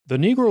The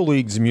Negro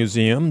Leagues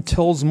Museum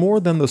tells more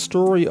than the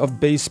story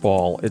of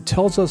baseball. It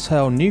tells us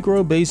how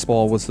Negro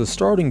baseball was the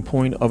starting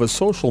point of a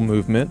social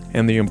movement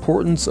and the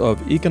importance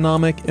of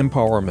economic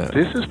empowerment.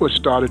 This is what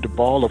started the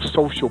ball of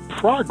social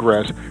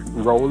progress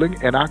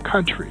rolling in our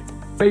country,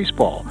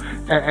 baseball.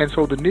 And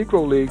so the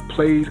Negro League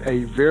plays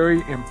a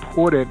very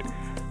important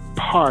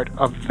part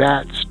of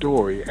that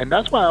story. And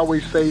that's why I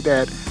always say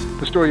that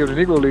the story of the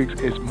Negro Leagues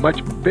is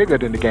much bigger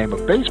than the game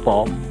of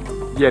baseball.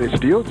 Yet it's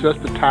still just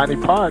a tiny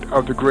part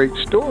of the great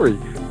story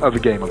of the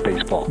game of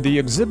baseball. The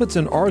exhibits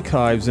and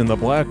archives in the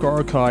Black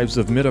Archives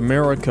of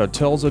Mid-America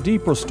tells a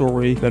deeper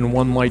story than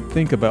one might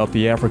think about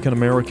the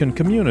African-American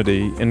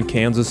community in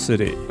Kansas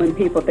City. When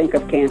people think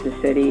of Kansas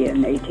City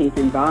and 18th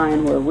and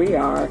Vine, where we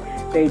are,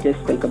 they just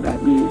think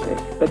about music.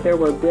 But there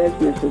were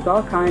businesses,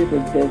 all kinds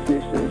of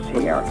businesses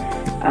here.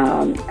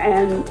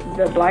 And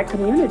the black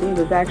community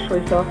was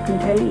actually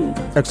self-contained.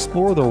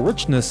 Explore the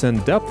richness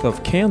and depth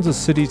of Kansas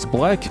City's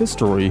black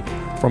history,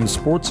 from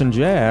sports and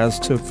jazz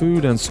to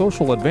food and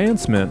social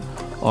advancement,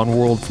 on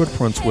World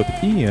Footprints with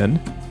Ian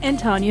and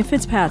Tanya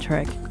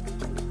Fitzpatrick.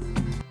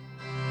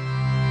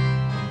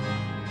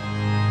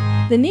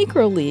 The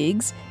Negro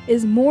Leagues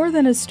is more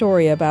than a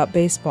story about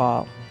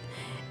baseball.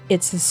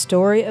 It's the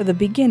story of the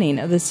beginning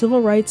of the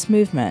Civil Rights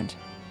Movement.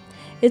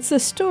 It's the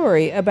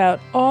story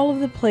about all of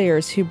the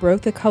players who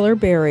broke the color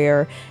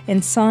barrier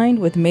and signed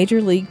with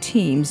major league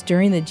teams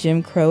during the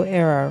Jim Crow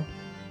era.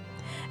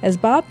 As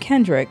Bob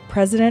Kendrick,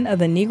 president of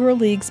the Negro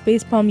Leagues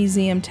Baseball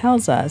Museum,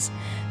 tells us,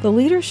 the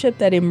leadership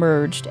that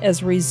emerged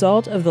as a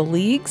result of the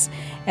leagues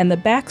and the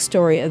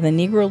backstory of the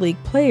Negro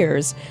League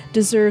players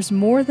deserves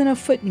more than a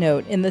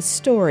footnote in the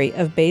story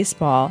of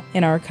baseball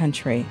in our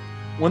country.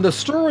 When the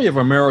story of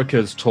America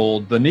is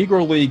told, the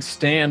Negro Leagues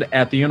stand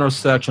at the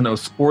intersection of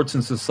sports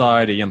and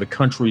society and the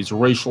country's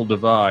racial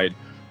divide.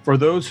 For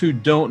those who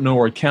don't know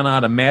or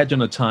cannot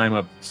imagine a time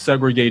of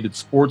segregated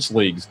sports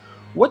leagues,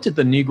 what did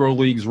the Negro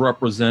Leagues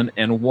represent,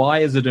 and why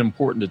is it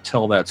important to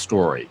tell that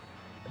story?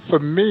 For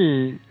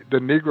me, the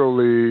Negro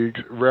Leagues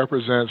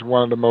represents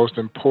one of the most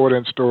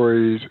important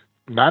stories,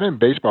 not in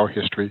baseball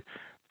history,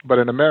 but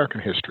in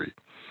American history.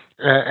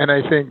 And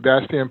I think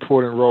that's the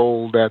important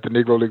role that the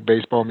Negro League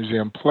Baseball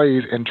Museum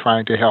plays in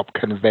trying to help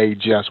convey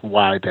just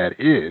why that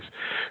is.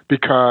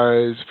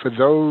 Because for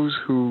those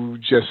who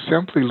just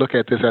simply look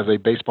at this as a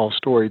baseball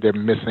story, they're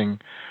missing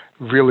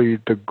really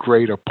the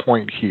greater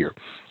point here.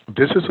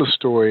 This is a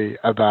story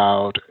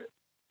about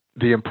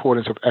the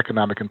importance of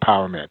economic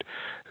empowerment.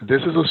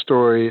 This is a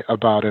story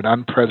about an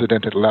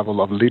unprecedented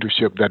level of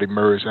leadership that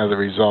emerged as a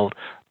result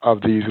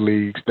of these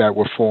leagues that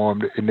were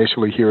formed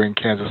initially here in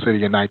Kansas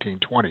City in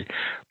 1920.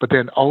 But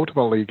then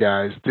ultimately,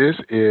 guys, this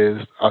is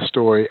a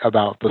story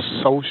about the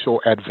social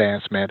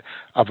advancement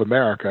of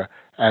America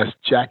as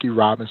Jackie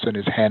Robinson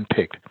is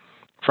handpicked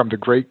from the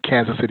great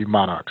Kansas City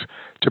Monarchs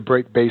to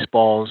break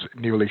baseball's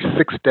nearly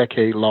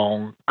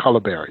 6-decade-long color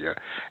barrier.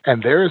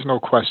 And there is no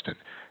question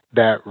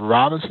that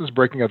Robinson's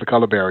breaking of the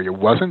color barrier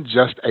wasn't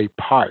just a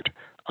part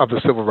of the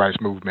civil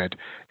rights movement.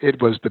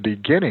 It was the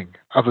beginning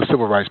of the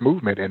civil rights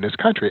movement in this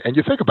country. And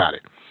you think about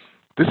it,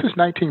 this is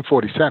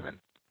 1947.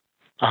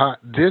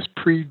 This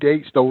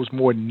predates those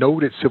more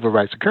noted civil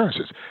rights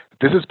occurrences.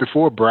 This is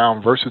before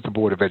Brown versus the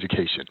Board of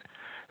Education.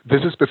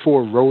 This is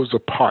before Rosa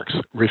Parks'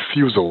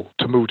 refusal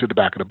to move to the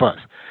back of the bus.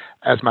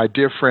 As my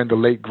dear friend, the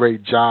late,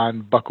 great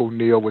John Buck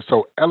O'Neill would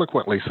so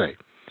eloquently say,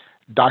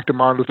 Dr.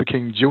 Martin Luther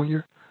King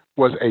Jr.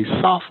 was a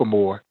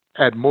sophomore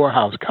at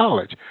Morehouse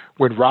College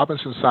when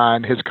Robinson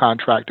signed his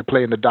contract to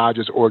play in the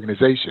Dodgers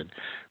organization.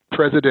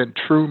 President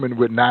Truman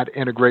would not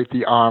integrate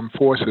the armed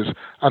forces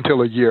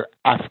until a year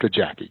after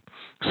Jackie.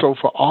 So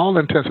for all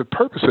intents and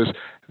purposes,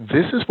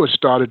 this is what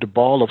started the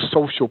ball of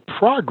social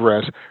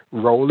progress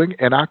rolling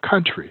in our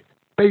country,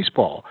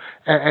 baseball.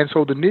 And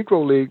so the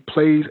Negro League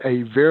plays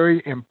a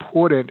very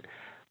important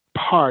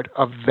part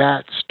of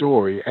that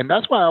story. And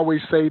that's why I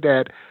always say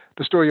that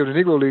the story of the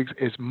Negro Leagues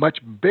is much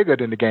bigger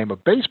than the game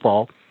of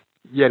baseball,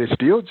 yet it's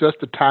still just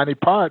a tiny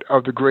part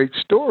of the great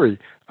story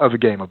of the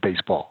game of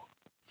baseball.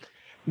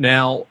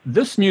 Now,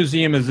 this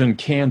museum is in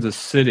Kansas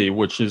City,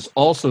 which is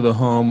also the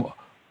home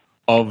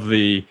of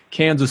the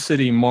Kansas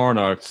City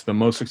Monarchs, the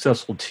most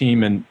successful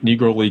team in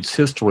Negro Leagues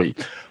history.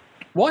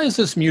 Why is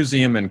this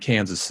museum in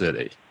Kansas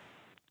City?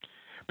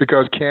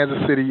 Because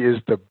Kansas City is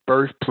the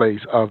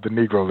birthplace of the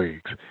Negro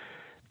Leagues.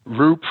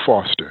 Rube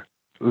Foster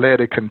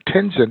led a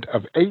contingent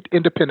of 8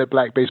 independent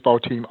black baseball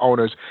team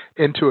owners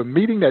into a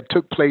meeting that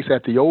took place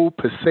at the old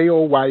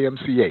Paseo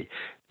YMCA,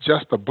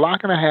 just a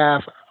block and a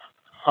half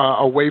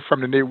away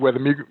from where the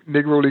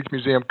Negro Leagues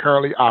Museum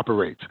currently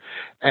operates.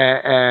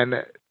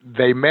 And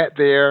they met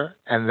there,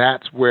 and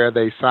that's where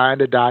they signed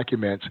the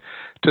documents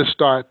to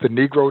start the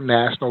Negro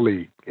National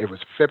League. It was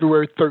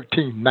February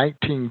 13,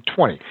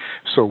 1920.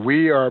 So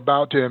we are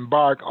about to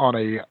embark on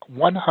a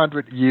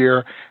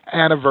 100-year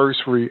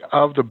anniversary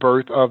of the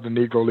birth of the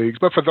Negro Leagues.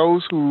 But for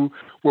those who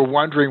were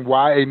wondering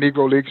why a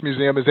Negro Leagues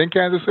Museum is in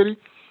Kansas City,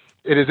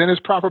 it is in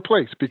its proper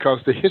place because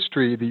the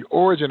history, the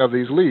origin of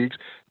these leagues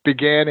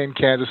began in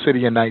Kansas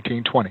City in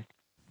 1920.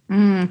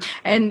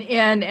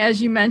 And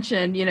as you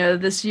mentioned,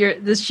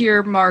 this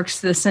year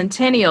marks the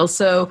centennial.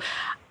 So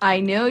I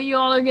know you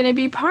all are going to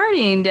be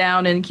partying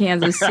down in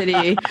Kansas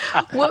City.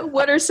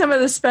 What are some of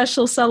the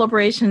special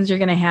celebrations you're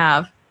going to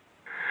have?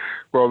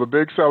 Well, the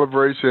big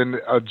celebration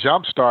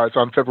jump starts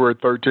on February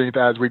 13th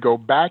as we go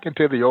back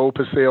into the old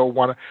Paseo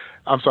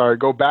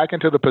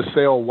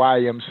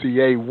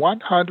YMCA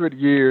 100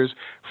 years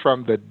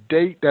from the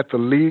date that the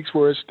leagues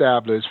were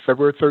established,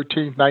 February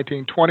 13th,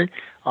 1920.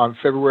 On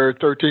February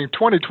 13th,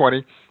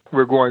 2020,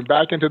 we're going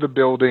back into the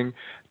building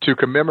to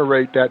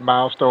commemorate that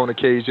milestone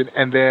occasion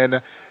and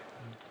then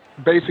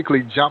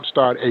basically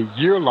jumpstart a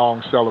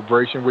year-long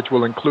celebration, which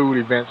will include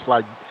events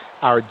like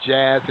our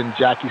Jazz and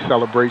Jackie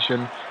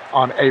celebration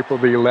on April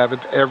the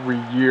 11th. Every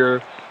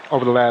year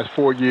over the last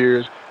 4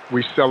 years,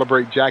 we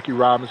celebrate Jackie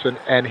Robinson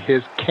and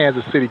his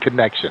Kansas City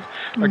connection.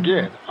 Mm-hmm.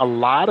 Again, a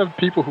lot of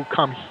people who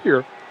come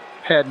here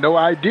had no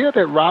idea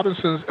that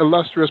Robinson's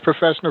illustrious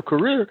professional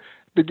career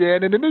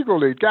began in the Negro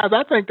League. Guys,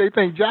 I think they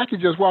think Jackie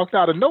just walked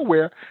out of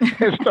nowhere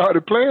and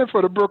started playing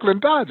for the Brooklyn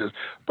Dodgers.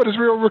 But his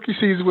real rookie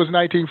season was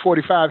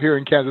 1945 here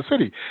in Kansas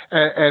City.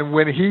 And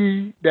when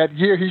that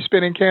year he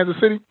spent in Kansas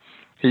City,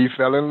 he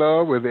fell in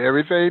love with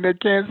everything that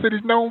Kansas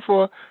City's known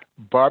for,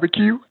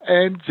 barbecue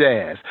and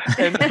jazz.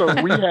 And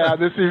so we have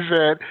this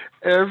event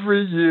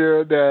every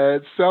year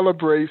that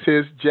celebrates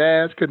his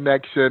jazz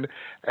connection.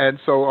 And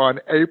so on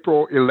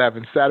April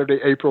 11th, Saturday,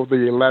 April the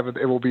 11th,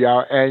 it will be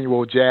our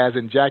annual Jazz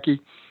and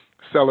Jackie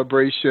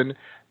celebration.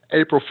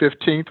 April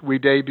 15th, we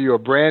debut a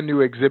brand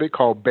new exhibit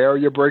called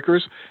Barrier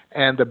Breakers,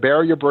 and the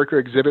Barrier Breaker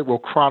exhibit will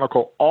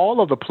chronicle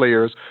all of the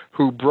players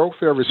who broke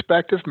their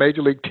respective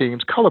major league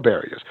teams' color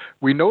barriers.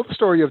 We know the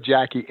story of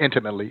Jackie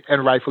intimately,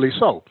 and rightfully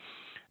so.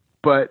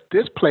 But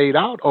this played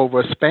out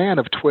over a span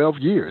of 12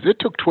 years. It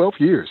took 12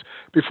 years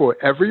before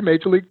every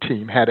major league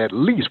team had at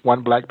least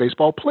one black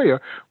baseball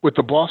player, with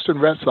the Boston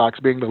Red Sox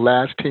being the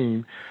last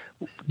team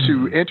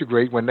to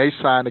integrate when they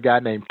signed a guy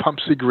named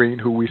Pumpsie Green,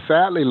 who we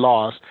sadly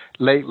lost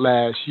late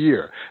last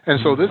year. And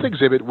so this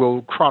exhibit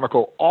will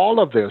chronicle all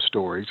of their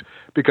stories,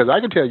 because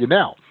I can tell you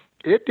now,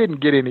 it didn't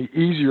get any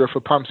easier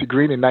for Pumpsie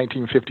Green in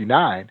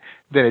 1959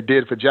 than it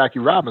did for Jackie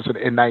Robinson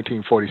in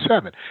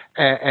 1947.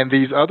 And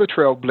these other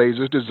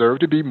trailblazers deserve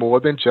to be more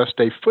than just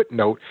a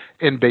footnote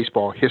in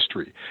baseball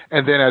history.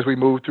 And then as we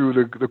move through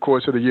the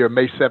course of the year,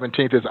 May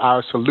 17th is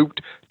our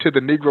salute to the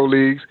Negro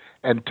Leagues,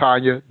 and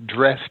Tanya,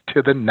 dressed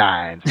to the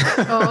nines.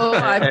 Oh,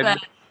 I bet.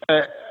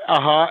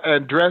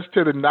 And Dressed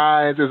to the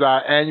Nines is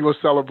our annual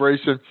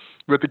celebration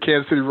with the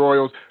Kansas City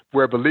Royals,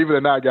 where, believe it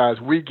or not,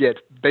 guys, we get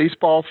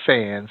baseball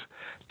fans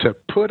to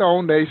put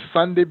on their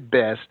Sunday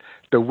best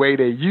the way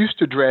they used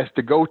to dress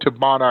to go to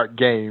Monarch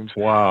games.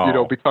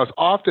 Wow. Because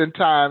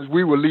oftentimes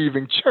we were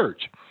leaving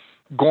church,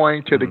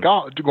 going to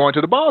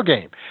the ball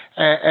game,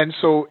 and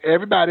so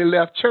everybody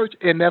left church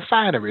in their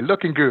finery,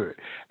 looking good.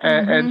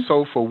 And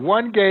so for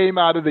one game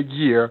out of the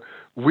year,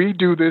 we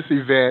do this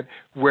event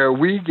where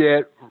we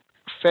get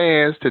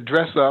fans to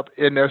dress up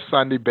in their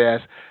Sunday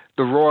best.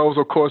 The Royals,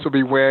 of course, will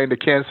be wearing the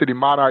Kansas City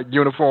Monarch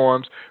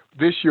uniforms.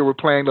 This year we're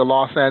playing the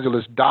Los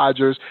Angeles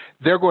Dodgers.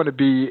 They're going to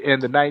be in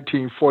the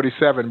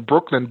 1947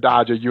 Brooklyn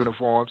Dodger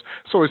uniforms.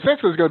 So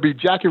essentially it's going to be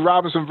Jackie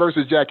Robinson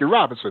versus Jackie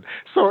Robinson.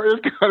 So it's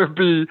going to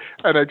be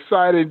an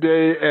exciting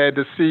day, and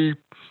to see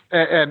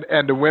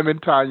and the women,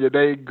 Tanya,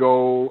 they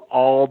go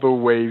all the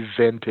way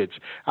vintage.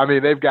 I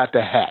mean, they've got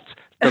the hats,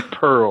 the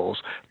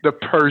pearls, the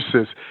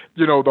purses,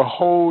 the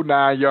whole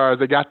 9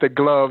 yards. They got the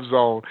gloves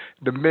on.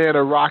 The men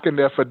are rocking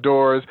their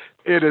fedoras.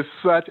 It is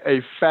such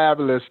a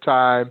fabulous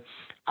time.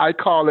 I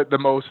call it the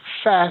most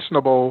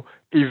fashionable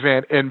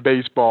event in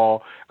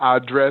baseball. Our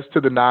Dress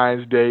to the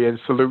Nines Day and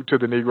salute to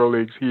the Negro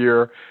Leagues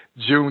here.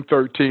 June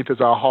 13th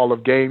is our Hall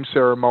of Game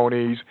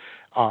ceremonies.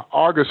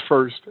 August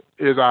 1st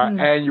is our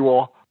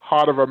annual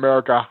Heart of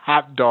America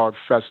Hot Dog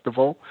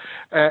Festival.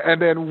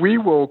 And then we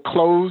will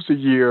close the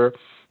year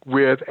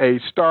with a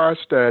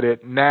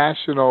star-studded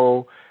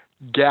national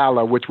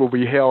gala, which will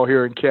be held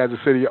here in Kansas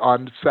City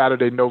on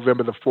Saturday,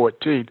 November the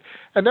 14th.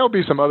 And there'll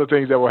be some other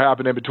things that will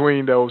happen in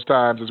between those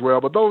times as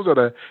well. But those are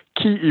the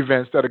key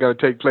events that are going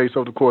to take place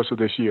over the course of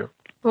this year.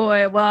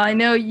 Boy, well, I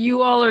know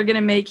you all are going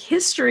to make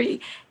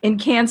history in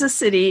Kansas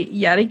City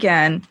yet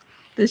again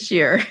this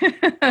year.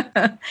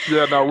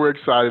 Yeah, no, we're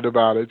excited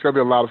about it. It's going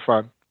to be a lot of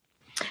fun.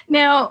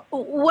 Now,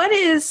 what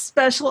is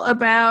special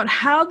about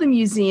how the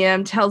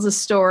museum tells a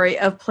story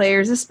of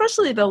players,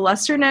 especially the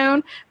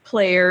lesser-known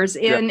players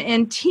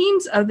and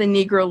teams of the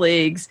Negro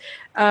Leagues?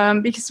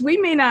 Because we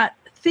may not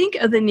think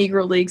of the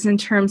Negro Leagues in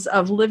terms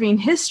of living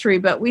history,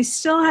 but we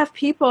still have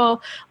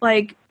people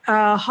like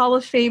Hall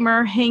of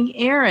Famer Hank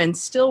Aaron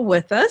still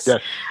with us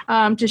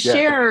to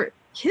share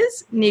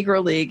his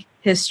Negro League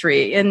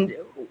history. And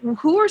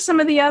who are some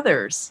of the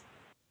others?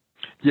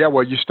 Yeah,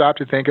 well, you stop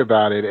to think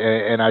about it,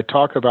 and I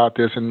talk about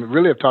this, and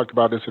really have talked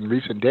about this in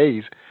recent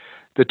days.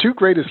 The two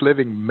greatest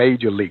living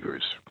major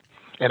leaguers,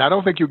 and I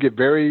don't think you'll get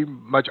very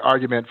much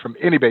argument from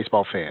any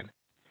baseball fan,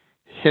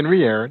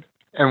 Henry Aaron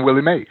and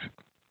Willie Mays.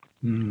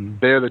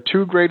 They're the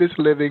two greatest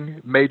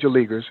living major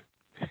leaguers,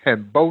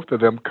 and both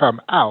of them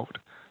come out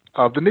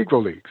of the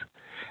Negro Leagues.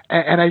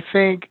 And I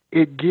think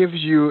it gives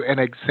you an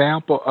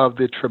example of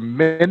the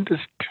tremendous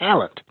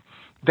talent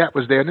that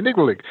was there in the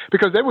Negro League,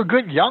 because there were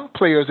good young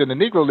players in the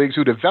Negro Leagues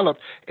who developed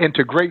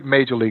into great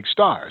major league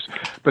stars.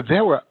 But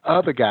there were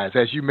other guys,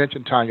 as you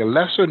mentioned, Tanya,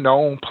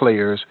 lesser-known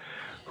players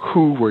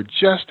who were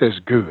just as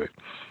good.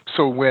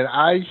 So when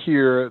I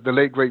hear the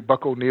late, great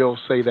Buck O'Neil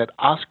say that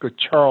Oscar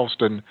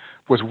Charleston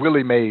was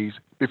Willie Mays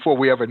before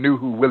we ever knew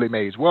who Willie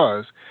Mays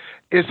was,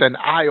 it's an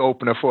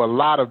eye-opener for a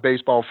lot of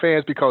baseball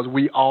fans, because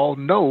we all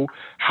know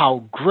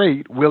how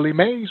great Willie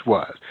Mays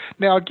was.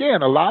 Now,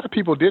 again, a lot of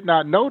people did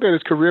not know that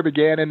his career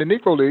began in the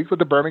Negro Leagues with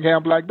the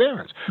Birmingham Black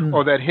Barons,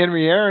 or that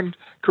Henry Aaron's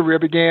career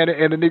began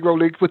in the Negro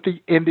Leagues with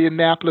the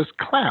Indianapolis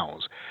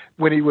Clowns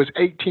when he was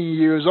 18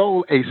 years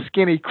old, a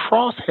skinny,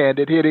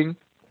 cross-handed hitting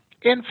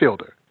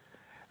infielder.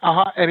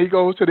 And he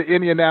goes to the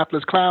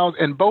Indianapolis Clowns,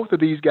 and both of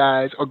these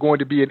guys are going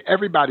to be in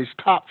everybody's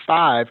top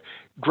 5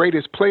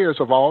 greatest players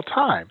of all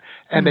time.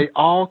 And they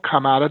all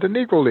come out of the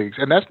Negro Leagues.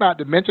 And that's not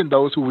to mention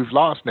those who we've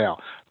lost now,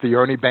 the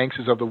Ernie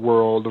Bankses of the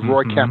world, the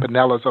Roy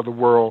Campanellas of the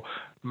world,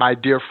 my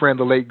dear friend,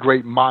 the late,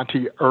 great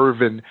Monty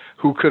Irvin,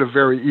 who could have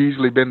very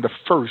easily been the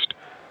first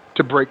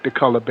to break the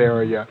color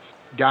barrier.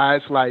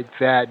 Guys like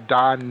that,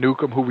 Don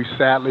Newcomb, who we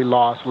sadly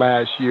lost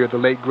last year, the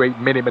late, great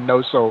Minnie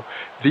Minoso.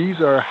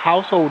 These are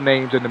household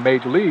names in the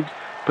major leagues,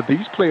 but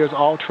these players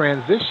all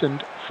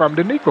transitioned from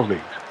the Negro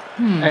Leagues.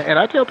 And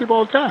I tell people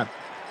all the time,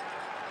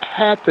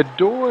 had the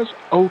doors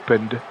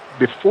opened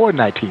before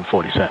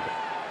 1947,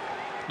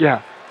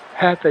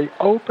 had they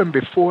opened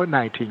before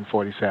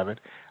 1947,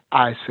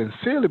 I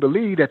sincerely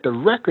believe that the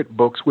record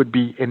books would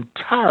be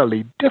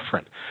entirely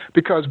different.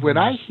 Because when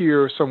I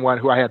hear someone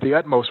who I have the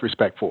utmost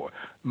respect for,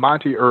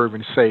 Monty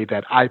Irvin, say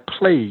that I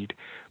played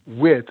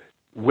with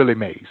Willie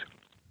Mays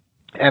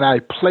and I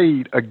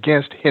played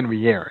against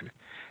Henry Aaron,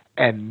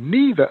 and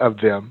neither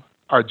of them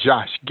are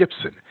Josh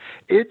Gibson,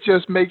 it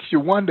just makes you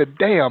wonder,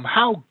 damn,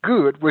 how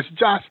good was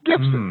Josh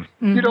Gibson?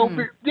 You know,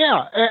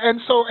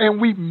 and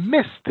we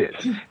missed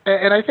this.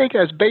 And I think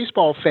as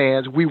baseball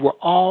fans, we were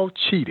all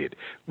cheated.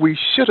 We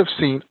should have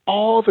seen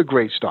all the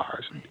great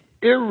stars,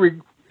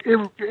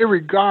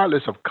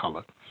 irregardless of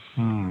color,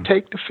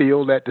 take the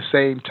field at the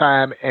same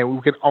time, and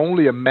we can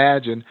only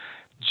imagine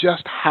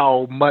just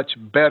how much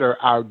better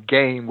our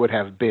game would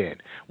have been.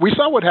 We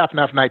saw what happened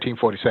after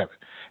 1947.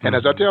 And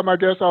as I tell my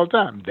guests all the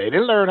time, they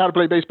didn't learn how to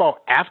play baseball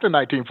after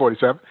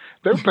 1947.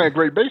 They were playing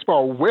great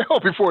baseball well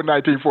before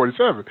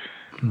 1947.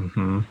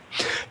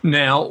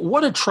 Now,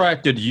 what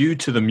attracted you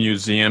to the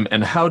museum,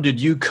 and how did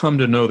you come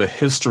to know the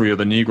history of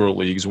the Negro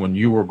Leagues when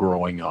you were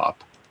growing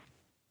up?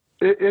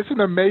 It's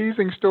an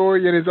amazing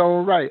story in its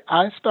own right.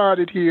 I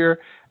started here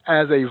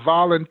as a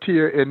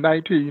volunteer in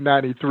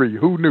 1993.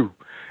 Who knew?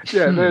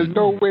 There's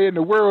no way in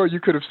the world you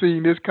could have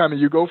seen this coming.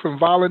 You go from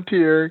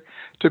volunteering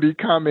to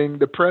becoming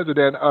the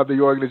president of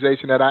the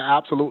organization that I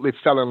absolutely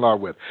fell in love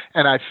with.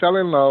 And I fell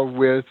in love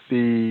with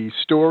the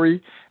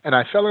story, and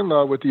I fell in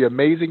love with the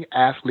amazing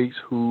athletes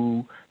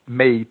who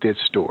made this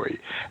story.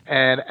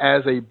 And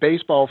as a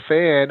baseball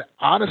fan,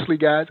 honestly,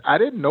 guys, I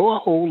didn't know a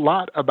whole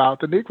lot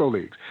about the Negro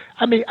Leagues.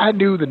 I mean, I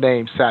knew the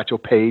names Satchel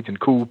Paige and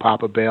Cool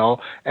Papa Bell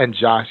and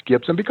Josh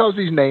Gibson because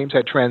these names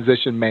had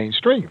transitioned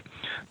mainstream.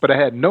 But I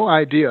had no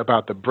idea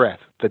about the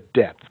breadth, the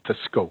depth, the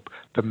scope,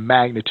 the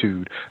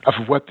magnitude of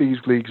what these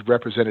leagues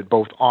represented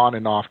both on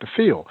and off the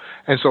field.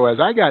 And so as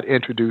I got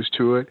introduced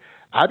to it,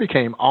 I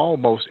became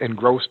almost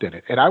engrossed in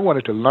it. And I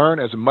wanted to learn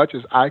as much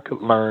as I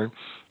could learn.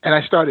 And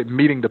I started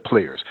meeting the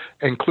players,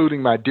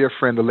 including my dear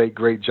friend, the late,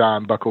 great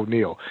John Buck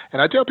O'Neil.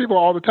 And I tell people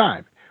all the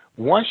time,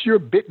 once you're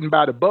bitten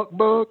by the Buck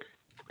bug,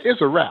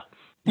 it's a wrap.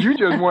 You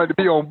just wanted to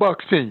be on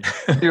Buck's team.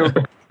 You know,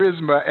 the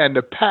charisma and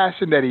the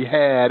passion that he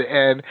had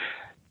and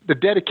the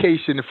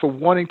dedication for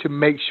wanting to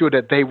make sure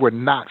that they were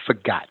not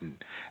forgotten.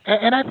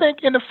 And I think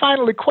in the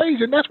final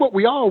equation, that's what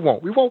we all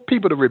want. We want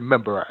people to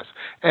remember us.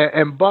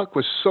 And Buck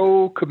was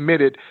so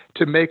committed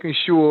to making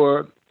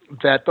sure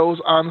that those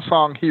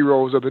unsung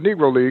heroes of the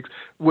Negro Leagues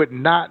would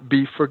not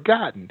be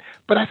forgotten.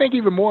 But I think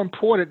even more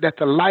important, that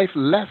the life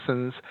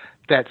lessons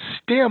that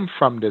stem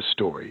from this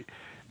story,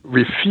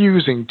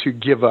 refusing to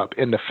give up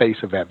in the face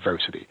of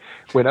adversity.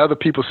 When other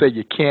people say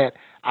you can't,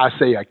 I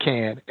say I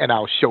can, and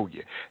I'll show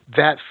you.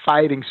 That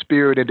fighting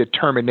spirit and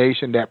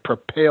determination that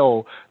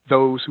propelled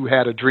those who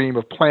had a dream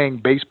of playing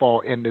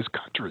baseball in this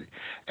country.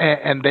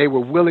 And they were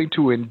willing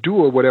to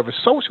endure whatever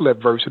social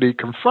adversity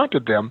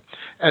confronted them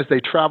as they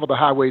traveled the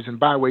highways and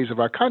byways of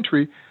our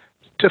country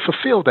to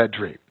fulfill that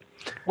dream.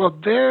 Well,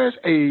 there's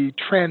a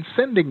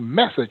transcending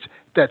message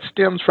that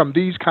stems from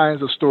these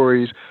kinds of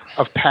stories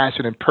of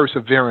passion and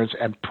perseverance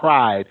and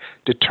pride,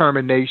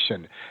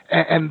 determination.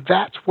 And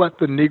that's what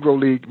the Negro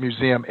League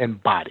Museum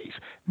embodies,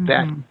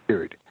 that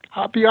spirit.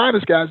 I'll be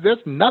honest, guys, there's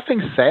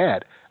nothing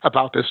sad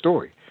about this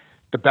story.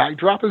 The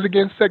backdrop is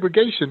against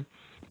segregation,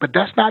 but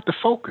that's not the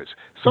focus.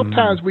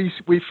 Sometimes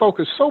we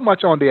focus so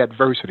much on the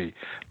adversity,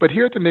 but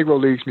here at the Negro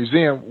Leagues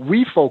Museum,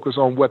 we focus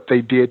on what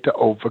they did to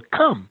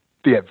overcome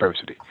the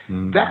adversity.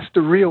 That's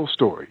the real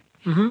story.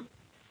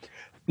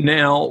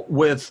 Now,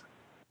 with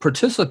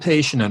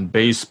participation in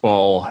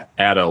baseball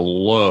at a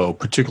low,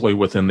 particularly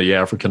within the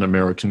African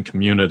American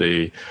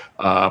community,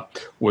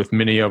 with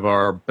many of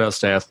our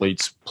best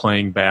athletes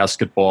playing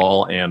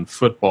basketball and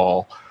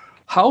football.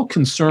 How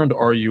concerned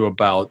are you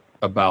about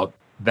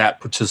that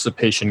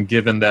participation,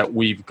 given that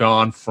we've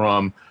gone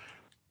from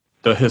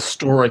the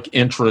historic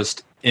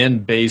interest in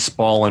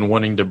baseball and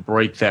wanting to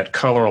break that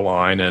color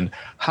line? And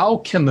how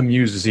can the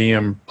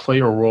museum play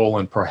a role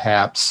in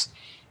perhaps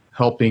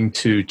helping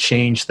to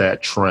change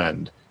that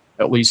trend,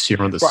 at least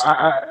here in the state?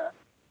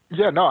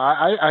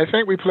 I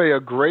think we play a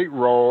great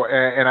role,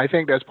 and I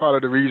think that's part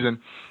of the reason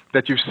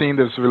that you've seen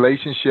this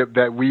relationship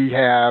that we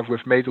have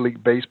with Major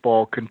League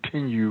Baseball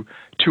continue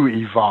to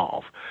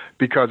evolve.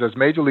 Because as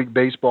Major League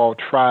Baseball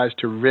tries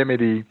to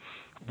remedy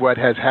what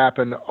has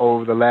happened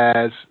over the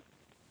last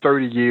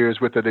 30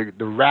 years with the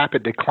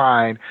rapid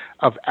decline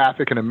of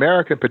African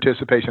American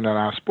participation in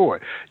our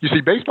sport. You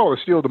see, baseball is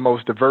still the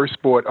most diverse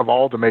sport of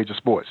all the major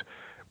sports.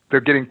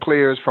 They're getting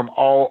players from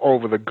all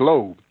over the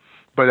globe.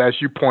 But as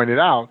you pointed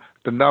out,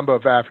 the number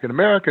of African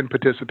American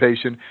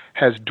participation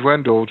has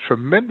dwindled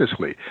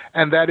tremendously,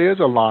 and that is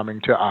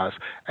alarming to us.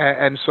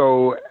 And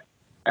so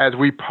as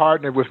we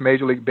partner with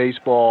Major League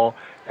Baseball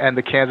and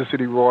the Kansas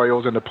City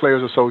Royals and the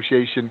Players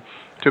Association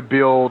to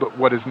build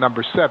what is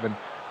number 7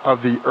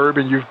 of the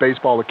Urban Youth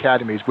Baseball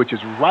Academies, which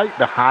is right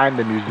behind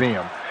the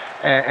museum.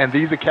 And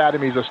these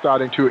academies are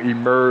starting to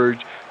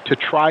emerge to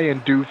try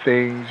and do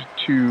things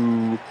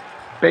to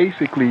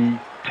basically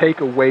take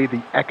away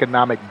the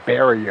economic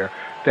barrier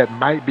that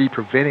might be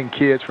preventing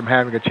kids from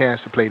having a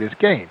chance to play this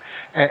game.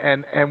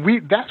 And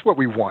that's what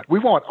we want. We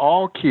want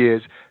all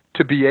kids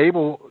to be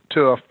able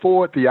to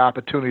afford the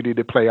opportunity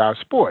to play our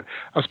sport,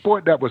 a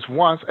sport that was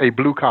once a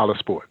blue-collar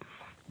sport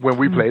when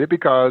we played it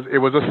because it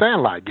was a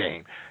sandlot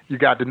game. You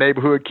got the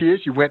neighborhood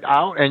kids, you went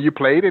out and you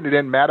played, and it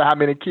didn't matter how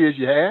many kids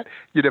you had.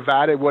 You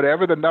divided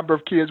whatever the number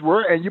of kids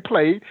were, and you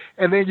played,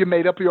 and then you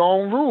made up your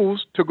own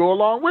rules to go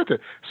along with it.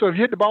 So if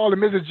you hit the ball in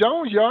Mrs.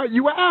 Jones' yard,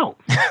 you were out.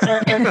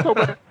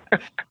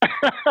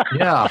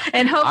 Yeah.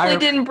 And hopefully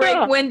didn't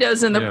break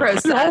windows in the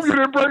process. I hope you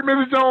didn't break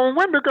Mrs. Jones'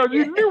 window because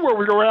you knew what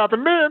was going to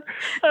happen then.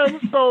 And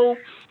so,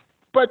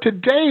 but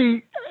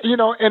today,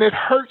 and it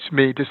hurts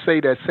me to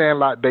say that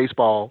sandlot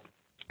baseball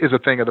is a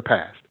thing of the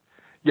past.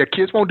 Yeah,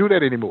 kids won't do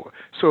that anymore.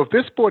 So if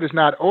this sport is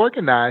not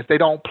organized, they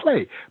don't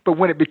play. But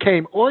when it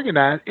became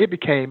organized, it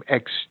became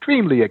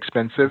extremely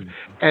expensive.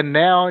 And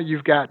now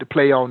you've got to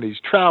play on these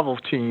travel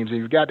teams, and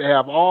you've got to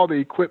have all the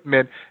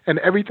equipment and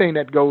everything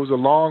that goes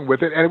along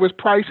with it. And it was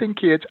pricing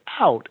kids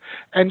out.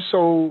 And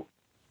so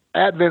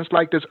advents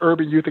like this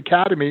Urban Youth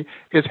Academy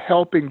is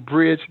helping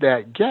bridge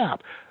that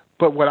gap.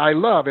 But what I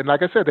love, and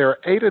like I said, there are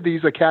 8 of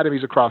these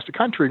academies across the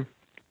country,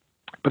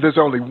 but there's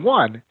only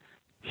one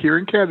here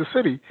in Kansas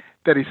City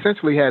that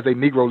essentially has a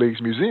Negro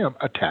Leagues museum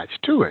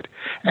attached to it.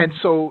 And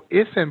so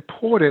it's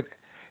important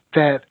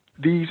that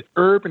these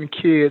urban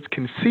kids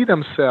can see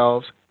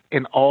themselves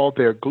in all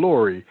their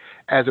glory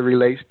as it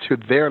relates to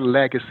their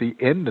legacy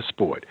in the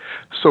sport.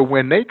 So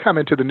when they come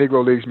into the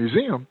Negro Leagues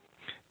Museum,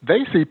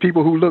 they see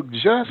people who look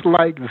just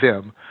like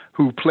them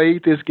who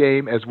played this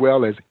game as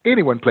well as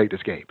anyone played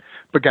this game.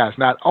 But guys,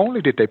 not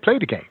only did they play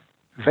the game,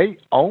 they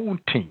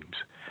owned teams.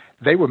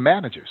 They were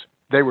managers.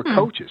 They were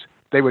coaches.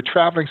 They were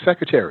traveling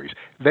secretaries.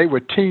 They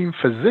were team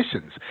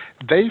physicians.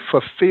 They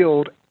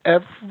fulfilled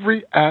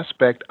every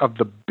aspect of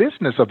the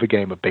business of the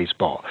game of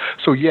baseball.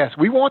 So, yes,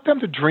 we want them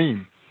to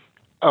dream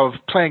of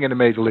playing in the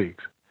major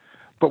leagues,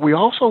 but we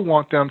also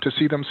want them to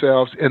see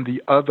themselves in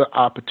the other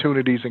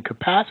opportunities and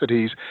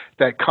capacities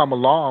that come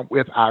along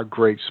with our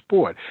great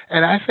sport.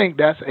 And I think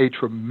that's a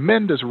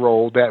tremendous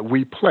role that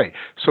we play.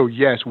 So,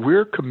 yes,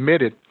 we're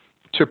committed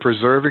to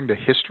preserving the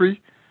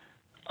history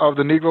of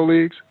the Negro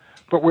Leagues,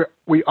 but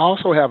we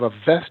also have a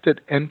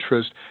vested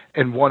interest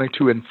in wanting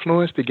to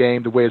influence the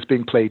game the way it's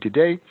being played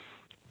today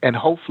and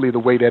hopefully the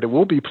way that it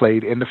will be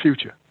played in the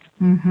future.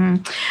 Mm-hmm.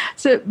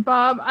 So,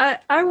 Bob,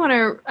 I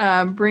want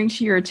to bring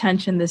to your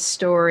attention this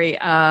story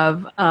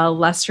of a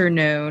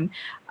lesser-known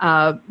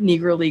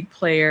Negro League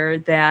player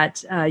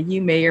that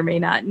you may or may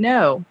not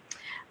know.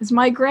 It's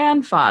my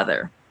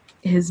grandfather.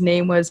 His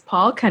name was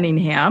Paul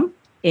Cunningham,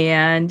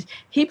 and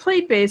he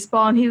played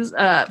baseball, and he was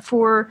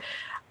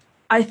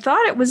I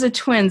thought it was a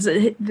Twins.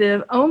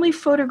 The only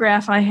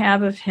photograph I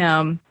have of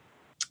him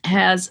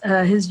has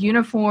his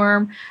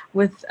uniform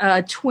with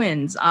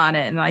Twins on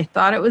it, and I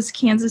thought it was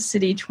Kansas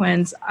City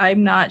Twins.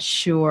 I'm not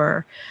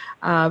sure.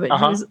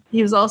 But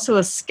he was also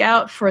a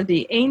scout for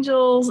the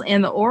Angels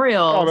and the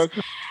Orioles.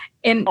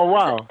 Oh,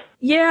 wow.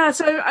 Yeah,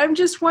 so I'm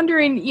just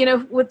wondering,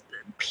 with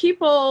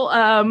people,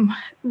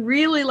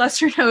 really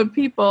lesser-known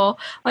people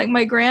like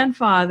my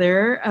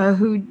grandfather,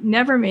 who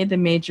never made the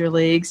major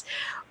leagues,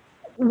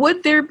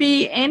 would there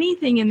be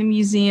anything in the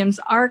museum's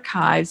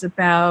archives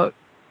about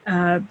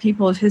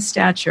people of his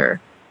stature?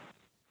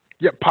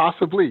 Yeah,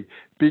 possibly.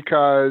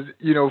 Because,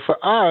 for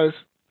us,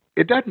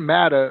 it doesn't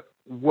matter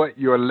what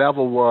your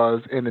level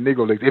was in the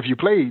Negro Leagues. If you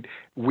played,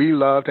 we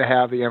love to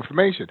have the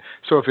information.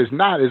 So if it's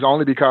not, it's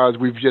only because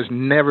we've just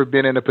never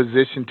been in a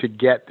position to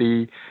get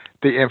the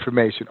the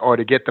information or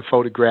to get the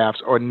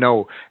photographs or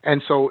know.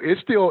 And so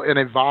it's still an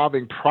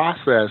evolving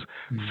process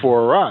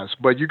for us.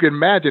 But you can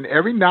imagine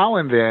every now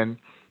and then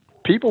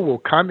people will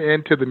come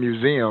into the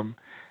museum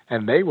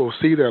and they will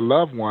see their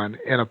loved one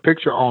in a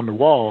picture on the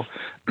wall.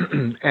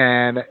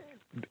 And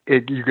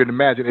you can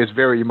imagine it's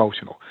very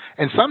emotional.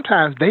 And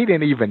sometimes they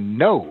didn't even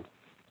know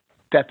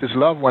that this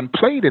loved one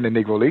played in the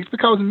Negro Leagues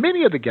because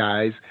many of the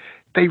guys,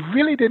 they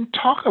really didn't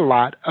talk a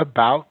lot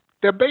about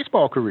their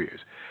baseball careers.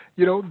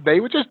 You know, they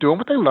were just doing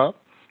what they loved.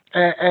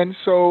 And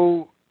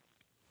so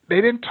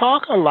they didn't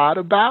talk a lot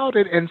about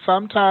it. And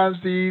sometimes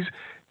these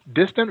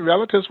distant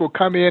relatives will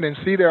come in and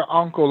see their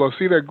uncle or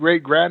see their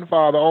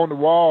great-grandfather on the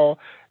wall,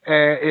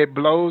 and it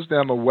blows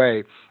them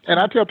away. And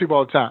I tell people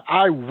all the time,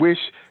 I wish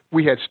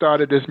we had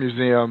started this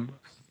museum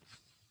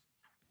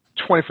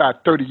 25,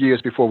 30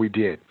 years before we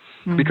did,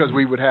 because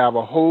we would have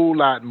a whole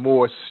lot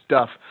more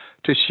stuff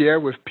to share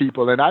with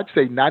people. And I'd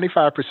say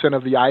 95%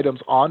 of the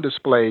items on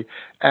display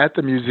at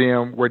the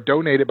museum were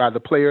donated by the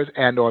players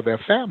and or their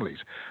families.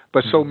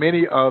 But so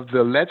many of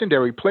the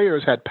legendary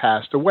players had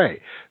passed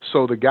away.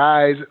 So the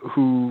guys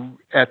who,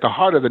 at the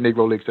heart of the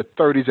Negro Leagues, the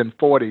 30s and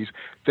 40s,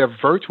 they're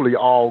virtually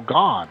all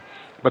gone.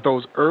 But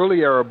those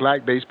early era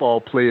black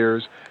baseball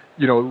players,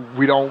 you know,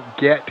 we don't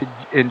get to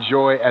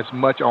enjoy as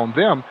much on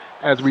them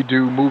as we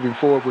do moving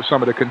forward with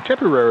some of the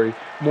contemporary,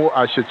 more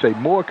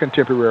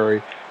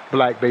contemporary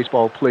black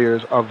baseball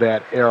players of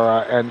that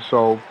era. And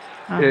so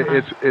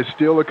it's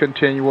still a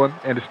continuum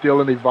and it's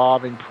still an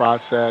evolving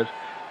process,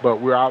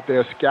 but we're out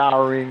there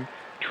scouring,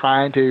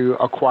 trying to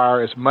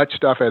acquire as much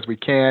stuff as we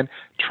can,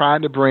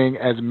 trying to bring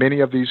as many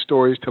of these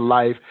stories to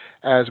life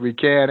as we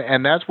can.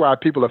 And that's why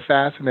people are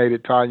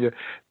fascinated, Tanya.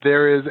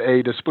 There is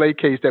a display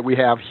case that we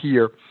have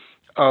here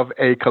of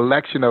a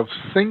collection of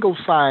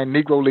single-signed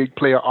Negro League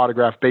player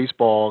autographed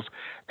baseballs,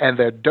 and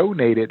they're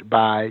donated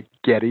by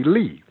Geddy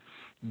Lee.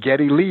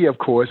 Geddy Lee, of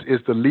course, is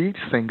the lead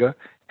singer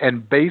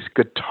and bass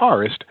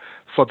guitarist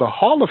for the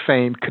Hall of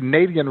Fame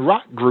Canadian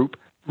rock group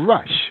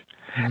Rush.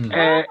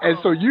 And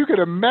so you can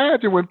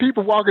imagine when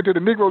people walk into the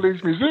Negro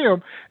Leagues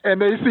Museum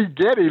and they see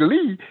Geddy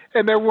Lee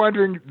and they're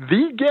wondering,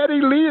 the Geddy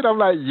Lee? And I'm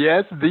like,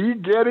 yes, the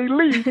Geddy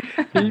Lee.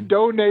 He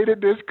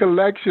donated this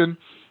collection.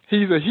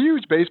 He's a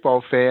huge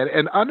baseball fan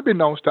and,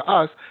 unbeknownst to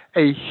us,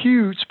 a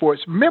huge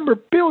sports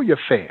memorabilia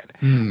fan.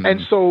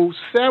 And so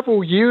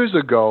several years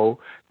ago,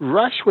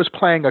 Rush was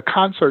playing a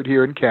concert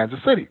here in Kansas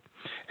City.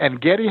 And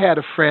Geddy had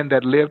a friend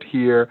that lived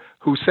here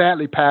who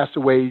sadly passed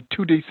away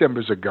 2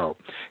 Decembers ago.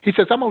 He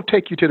says, I'm going to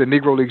take you to the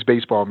Negro Leagues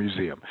Baseball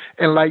Museum.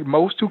 And like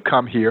most who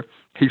come here,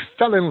 he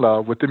fell in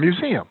love with the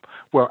museum.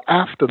 Well,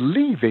 after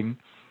leaving,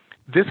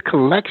 this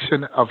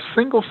collection of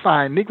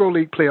single-signed Negro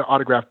League player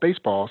autographed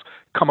baseballs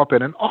come up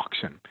in an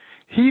auction.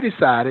 He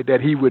decided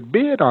that he would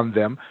bid on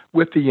them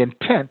with the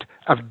intent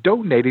of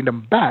donating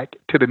them back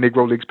to the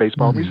Negro Leagues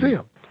Baseball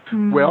Museum.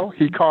 Well,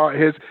 he called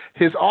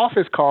his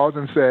office calls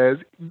and says,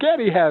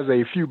 Geddy has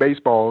a few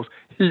baseballs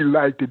he'd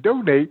like to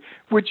donate.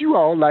 Would you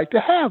all like to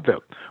have them?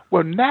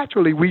 Well,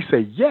 naturally, we say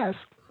yes,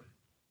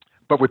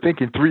 but we're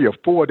thinking 3 or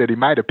 4 that he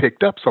might have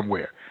picked up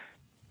somewhere.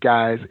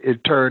 Guys,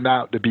 it turned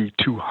out to be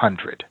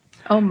 200.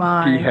 Oh,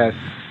 my. He has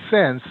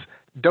since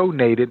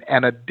donated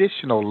an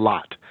additional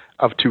lot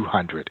of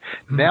 200,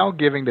 now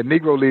giving the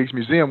Negro Leagues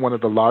Museum one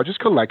of the largest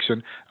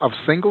collection of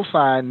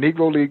single-signed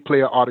Negro League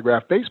player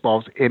autographed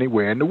baseballs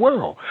anywhere in the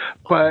world.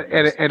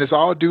 And it's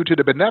all due to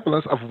the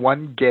benevolence of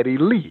one Geddy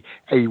Lee,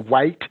 a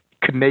white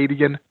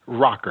Canadian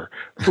rocker.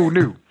 Who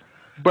knew?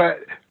 But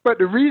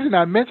the reason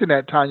I mention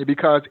that, Tanya,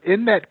 because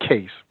in that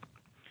case,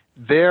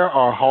 there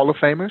are Hall of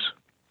Famers,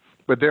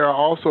 but there are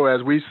also,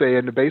 as we say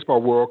in the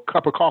baseball world,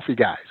 cup of coffee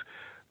guys.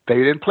 They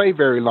didn't play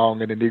very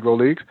long in the Negro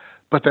Leagues,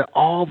 but they're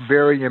all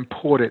very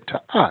important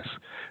to us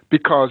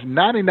because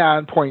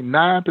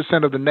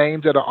 99.9% of the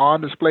names that are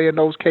on display in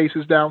those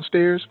cases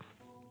downstairs,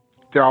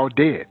 they're all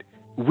dead.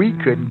 We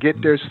couldn't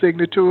get their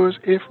signatures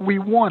if we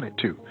wanted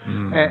to.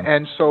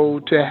 And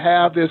so to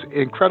have this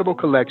incredible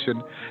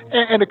collection,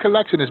 and the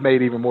collection is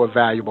made even more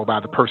valuable by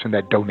the person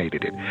that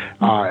donated it.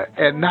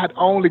 And not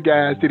only,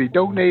 guys, did he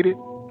donate it,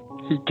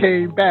 he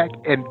came back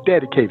and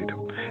dedicated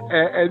them.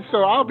 And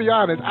so I'll be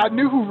honest, I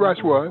knew who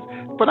Rush was,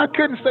 but I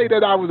couldn't say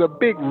that I was a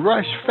big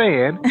Rush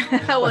fan.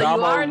 Well,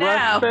 you are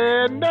now. Rush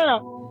fan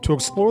now. To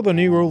explore the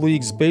Negro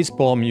Leagues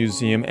Baseball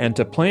Museum and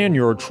to plan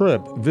your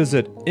trip,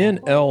 visit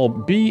nlbm.com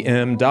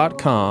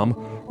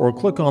or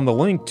click on the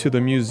link to the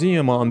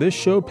museum on this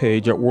show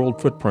page at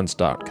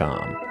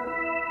worldfootprints.com.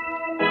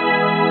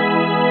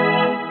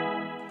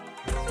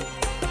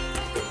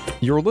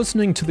 You're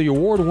listening to the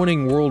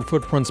award-winning World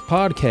Footprints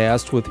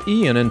podcast with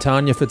Ian and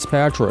Tanya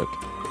Fitzpatrick.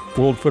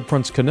 World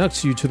Footprints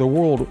connects you to the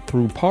world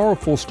through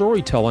powerful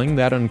storytelling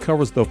that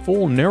uncovers the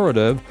full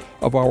narrative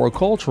of our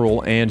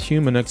cultural and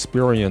human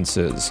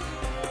experiences.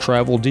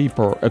 Travel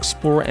deeper,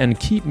 explore, and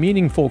keep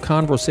meaningful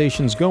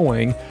conversations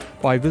going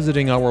by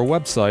visiting our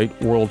website,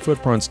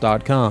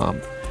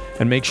 worldfootprints.com.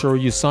 And make sure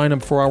you sign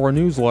up for our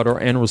newsletter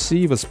and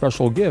receive a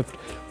special gift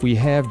we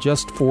have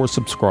just for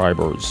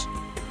subscribers.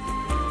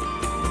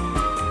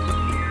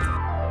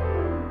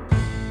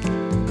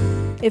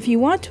 If you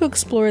want to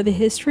explore the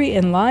history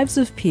and lives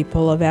of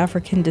people of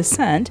African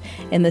descent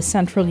in the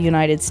central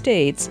United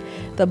States,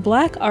 the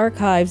Black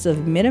Archives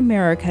of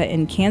Mid-America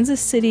in Kansas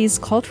City's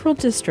Cultural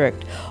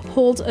District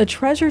holds a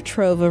treasure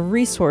trove of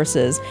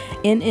resources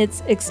in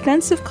its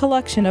extensive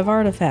collection of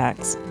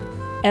artifacts.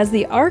 As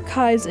the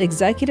Archives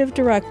Executive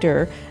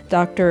Director,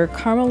 Dr.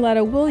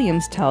 Carmeletta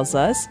Williams tells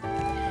us,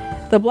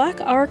 the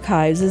Black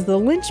Archives is the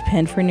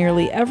linchpin for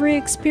nearly every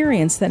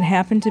experience that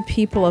happened to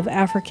people of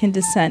African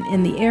descent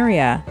in the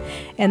area,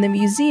 and the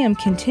museum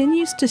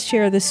continues to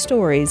share the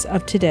stories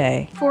of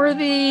today. For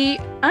the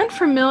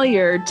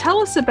unfamiliar,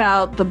 tell us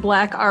about the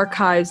Black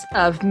Archives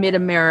of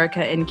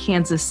Mid-America in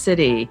Kansas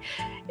City.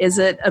 Is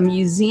it a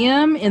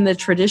museum in the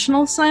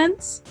traditional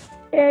sense?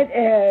 It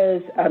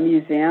is a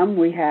museum.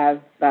 We have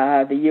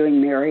the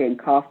Ewing, Mary, and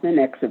Kaufman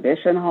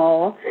Exhibition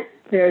Hall.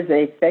 There's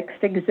a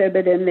fixed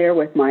exhibit in there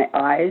with My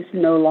Eyes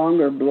No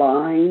Longer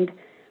Blind,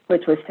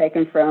 which was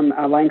taken from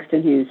a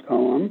Langston Hughes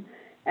poem.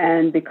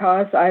 And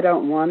because I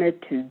don't want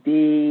it to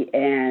be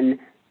an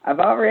I've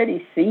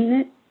already seen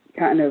it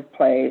kind of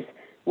place,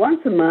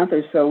 once a month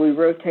or so we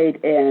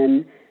rotate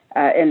in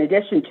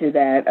addition to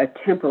that, a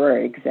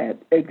temporary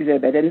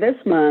exhibit. And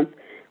this month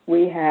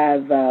we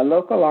have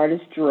local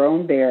artist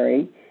Jerome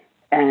Berry,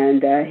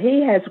 and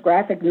he has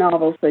graphic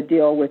novels that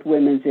deal with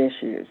women's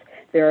issues.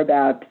 There are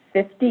about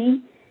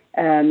 50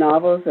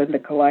 novels in the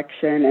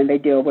collection, and they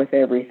deal with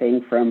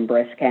everything from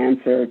breast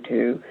cancer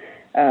to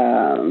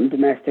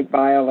domestic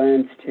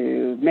violence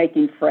to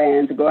making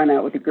friends, going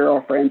out with your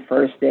girlfriend,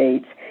 first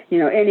dates,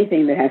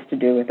 anything that has to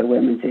do with a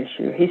women's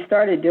issue. He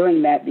started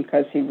doing that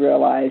because he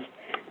realized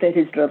that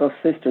his little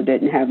sister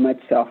didn't have much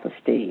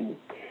self-esteem.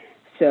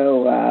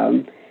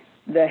 So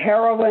the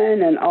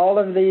heroine in all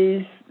of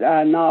these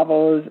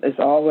novels is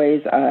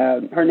always,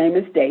 her name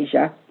is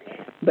Deja,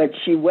 but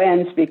she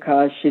wins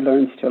because she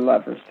learns to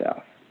love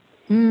herself.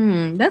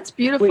 That's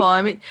beautiful.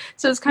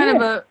 So it's kind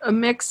of a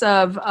mix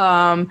of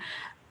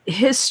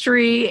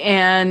history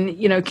and,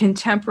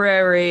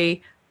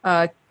 contemporary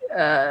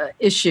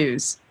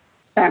issues.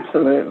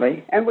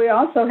 Absolutely. And we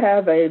also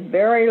have a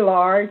very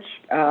large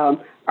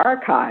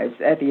archives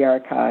at the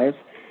archives.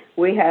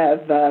 We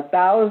have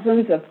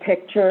thousands of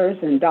pictures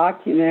and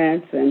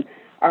documents and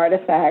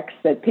artifacts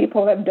that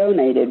people have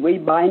donated. We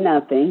buy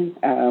nothing.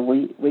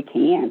 We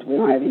can't. We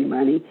don't have any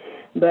money.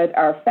 But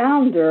our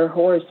founder,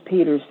 Horace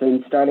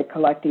Peterson, started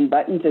collecting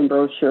buttons and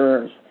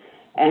brochures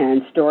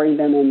and storing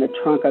them in the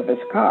trunk of his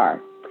car.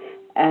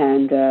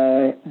 And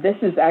this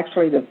is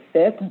actually the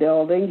fifth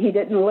building. He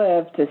didn't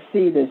live to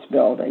see this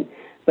building,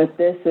 but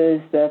this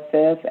is the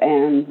fifth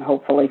and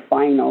hopefully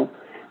final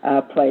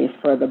place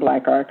for the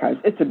Black Archives.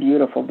 It's a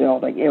beautiful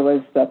building. It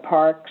was the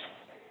Parks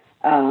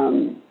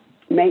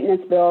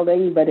maintenance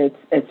building, but it's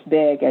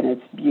big and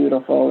it's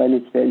beautiful and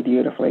it's been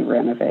beautifully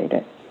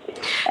renovated.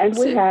 And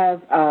we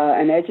have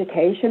an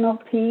educational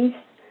piece.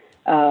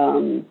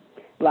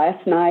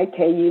 Last night,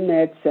 KU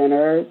Med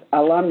Center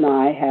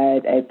alumni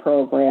had a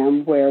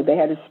program where they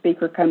had a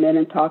speaker come in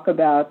and talk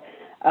about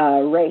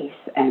race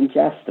and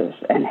justice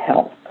and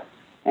health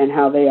and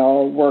how they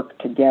all work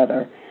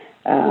together.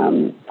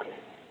 And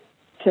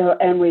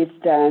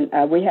we've done,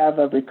 we have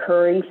a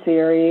recurring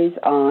series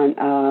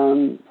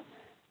on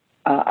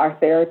our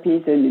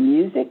therapies in the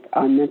music,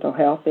 on mental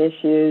health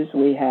issues.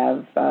 We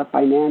have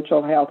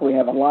financial health. We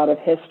have a lot of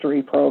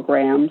history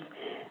programs.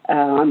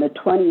 On the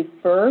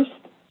 21st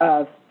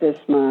of this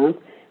month,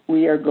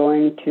 we are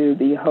going to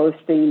be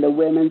hosting the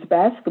Women's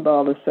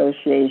Basketball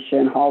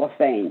Association Hall of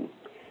Fame.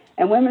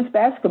 And women's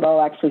basketball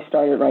actually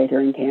started right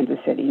here in Kansas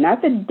City.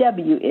 Not the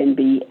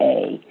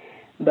WNBA,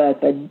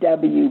 but the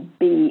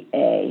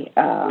WBA.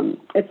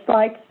 It's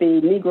like the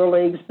Negro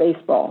Leagues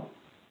baseball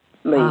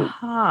league.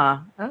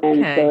 Okay.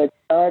 And so it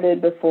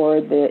started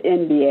before the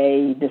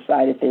NBA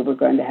decided they were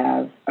going to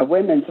have a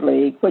women's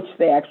league, which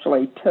they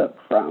actually took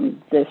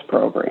from this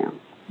program.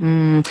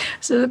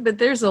 But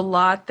there's a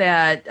lot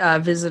that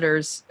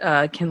visitors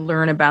can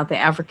learn about the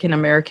African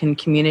American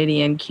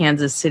community in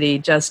Kansas City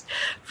just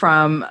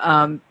from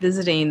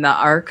visiting the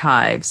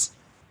archives.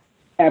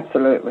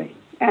 Absolutely.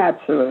 And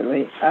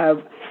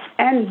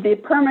the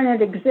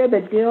permanent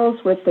exhibit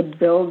deals with the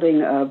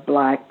building of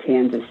Black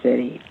Kansas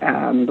City,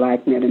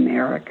 Black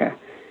Mid-America.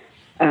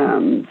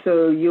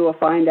 So you will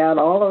find out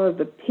all of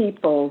the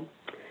people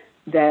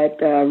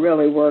that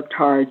really worked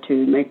hard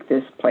to make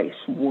this place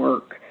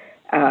work.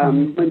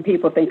 When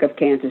people think of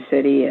Kansas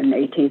City and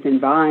 18th and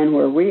Vine,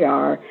 where we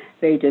are,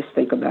 they just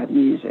think about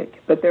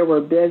music. But there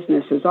were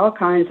businesses, all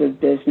kinds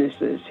of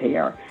businesses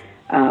here.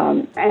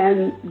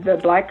 And the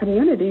Black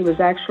community was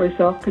actually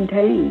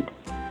self-contained.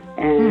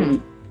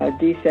 And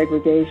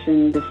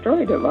desegregation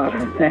destroyed a lot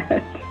of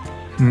that.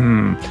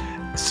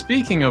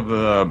 Speaking of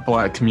the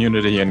Black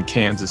community in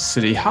Kansas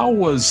City, how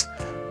was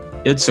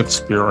its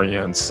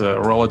experience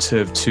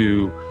relative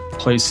to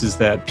places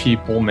that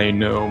people may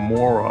know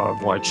more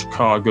of, like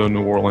Chicago,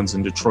 New Orleans,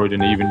 and Detroit,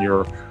 and even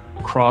your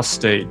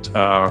cross-state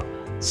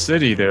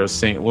city there,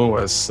 St.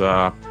 Louis?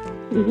 How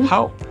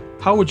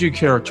would you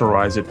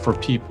characterize it for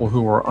people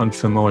who are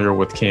unfamiliar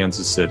with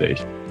Kansas City?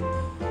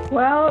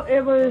 Well,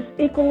 it was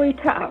equally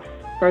tough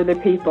for the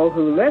people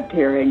who lived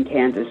here in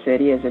Kansas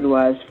City as it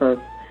was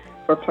for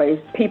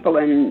people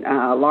in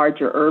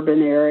larger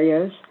urban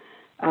areas.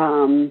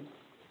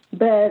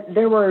 But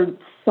there were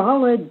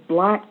solid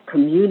black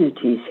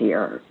communities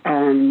here,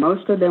 and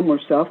most of them were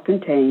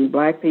self-contained.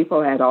 Black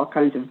people had all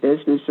kinds of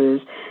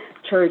businesses,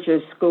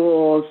 churches,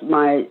 schools.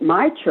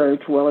 My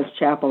church, Willis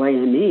Chapel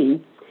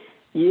A&E,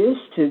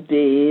 used to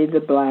be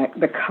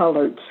the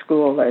colored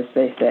school, as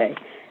they say,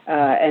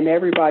 and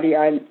everybody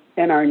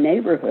in our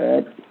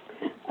neighborhood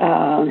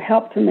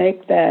helped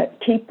to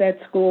keep that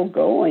school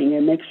going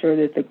and make sure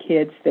that the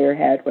kids there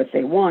had what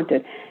they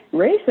wanted.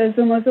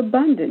 Racism was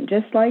abundant,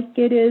 just like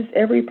it is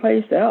every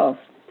place else.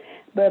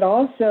 But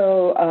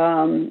also,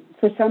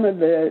 for some of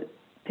the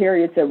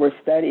periods that we're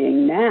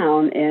studying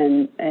now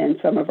in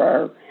some of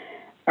our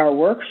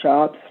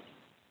workshops,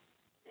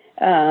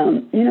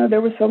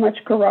 there was so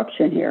much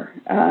corruption here.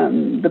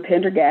 The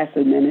Pendergast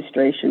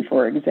administration,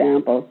 for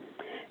example.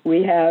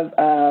 We have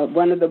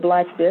one of the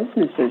black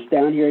businesses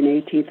down here in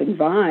 18th and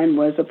Vine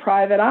was a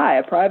private eye,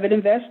 a private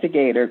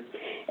investigator,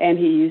 and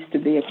he used to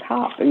be a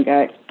cop and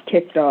got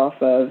kicked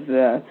off of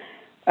the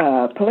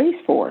police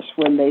force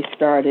when they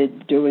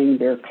started doing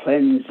their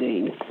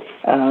cleansing.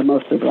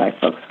 Most of the black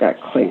folks got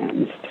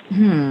cleansed.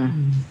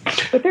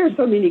 But there are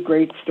so many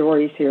great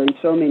stories here and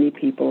so many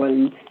people,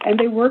 and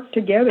they worked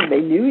together.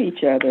 They knew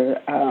each other.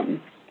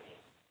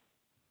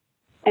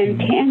 And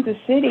Kansas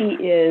City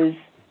is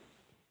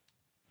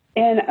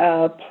in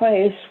a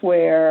place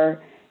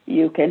where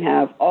you can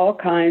have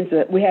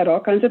we had all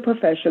kinds of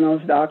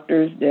professionals,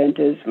 doctors,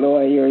 dentists,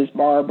 lawyers,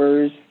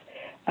 barbers,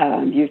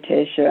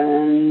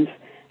 beauticians,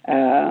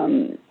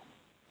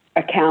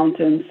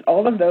 accountants,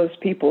 all of those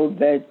people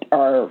that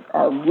are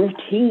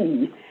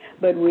routine.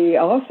 But we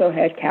also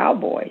had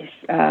cowboys.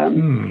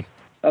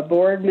 A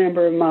board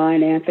member of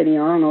mine, Anthony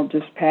Arnold,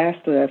 just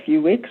passed a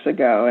few weeks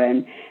ago,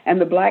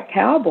 and the black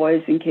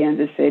cowboys in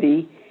Kansas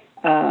City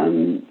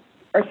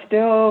are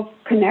still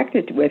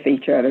connected with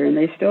each other, and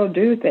they still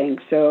do things.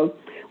 So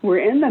we're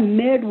in the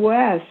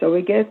Midwest, so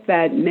we get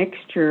that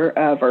mixture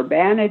of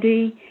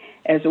urbanity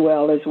as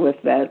well as with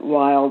that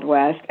Wild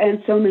West.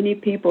 And so many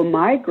people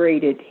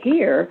migrated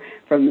here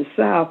from the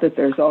South that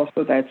there's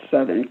also that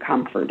Southern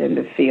comfort and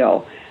the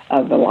feel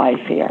of the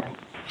life here.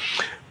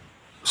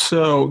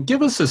 So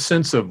give us a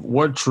sense of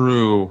what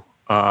drew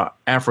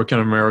African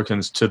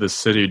Americans to the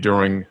city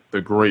during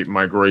the Great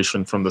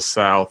Migration from the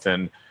South,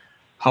 and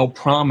how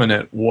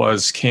prominent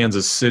was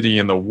Kansas City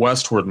in the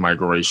westward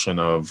migration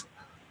of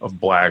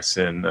blacks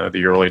in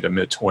the early to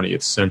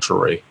mid-20th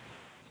century?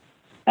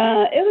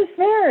 It was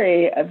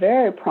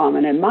very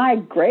prominent. My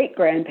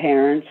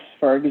great-grandparents,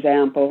 for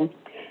example,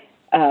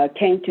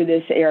 came to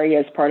this area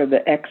as part of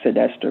the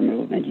Exodester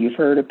movement. You've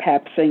heard of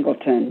Pap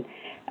Singleton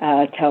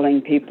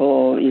telling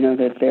people,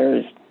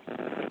 that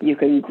you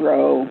can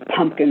grow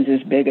pumpkins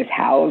as big as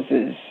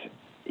houses,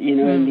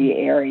 in the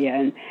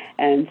area,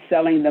 and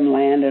selling them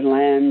land, and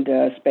land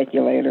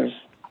speculators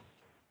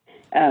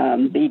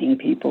beating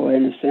people,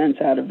 in a sense,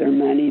 out of their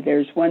money.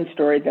 There's one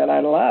story that I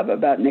love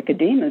about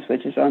Nicodemus,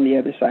 which is on the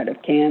other side of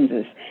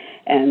Kansas,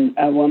 and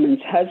a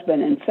woman's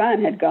husband and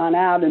son had gone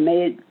out and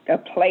made a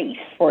place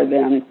for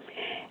them.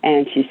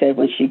 And she said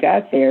when she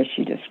got there,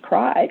 she just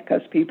cried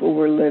because people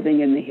were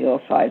living in the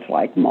hillsides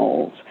like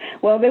moles.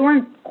 Well, they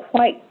weren't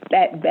quite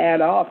that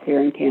bad off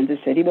here in Kansas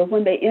City, but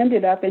when they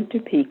ended up in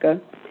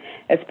Topeka,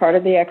 as part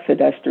of the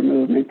Exodester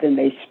movement, then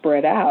they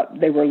spread out.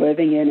 They were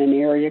living in an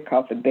area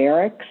called the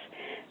Barracks,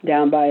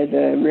 down by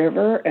the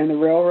river and the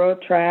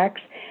railroad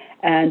tracks.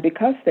 And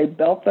because they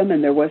built them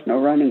and there was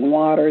no running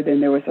water,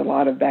 then there was a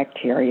lot of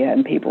bacteria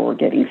and people were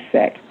getting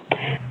sick.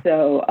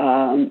 So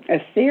a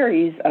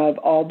series of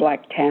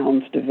all-black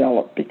towns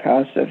developed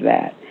because of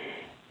that.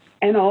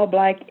 And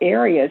all-black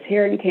areas.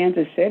 Here in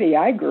Kansas City,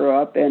 I grew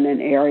up in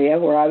an area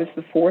where I was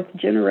the fourth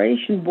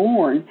generation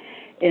born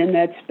in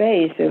that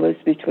space. It was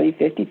between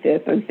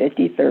 55th and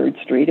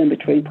 53rd Street and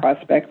between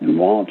Prospect and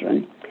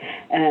Waldron.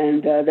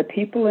 And the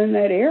people in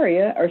that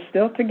area are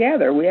still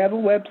together. We have a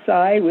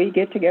website. We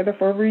get together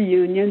for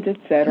reunions, et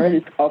cetera, and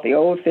it's called the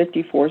Old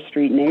 54th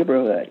Street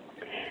Neighborhood.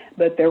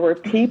 But there were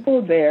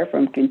people there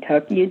from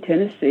Kentucky and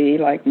Tennessee,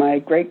 like my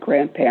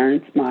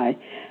great-grandparents, my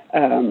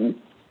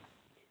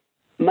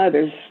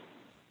mother's,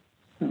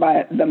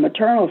 by the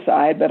maternal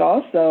side, but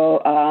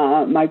also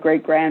my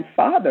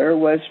great-grandfather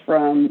was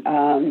from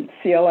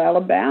Seal,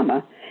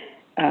 Alabama,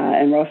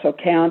 in Russell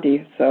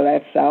County, so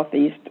that's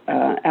southeast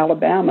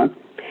Alabama.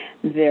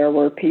 There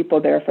were people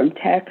there from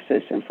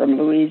Texas and from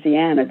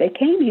Louisiana. They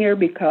came here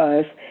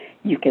because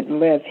you could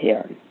live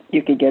here.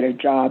 You could get a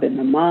job in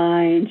the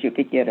mines, you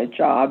could get a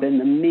job in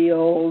the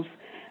mills,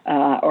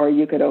 or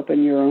you could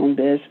open your own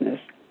business.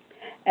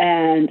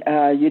 And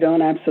you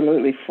don't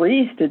absolutely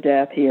freeze to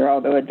death here,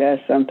 although it does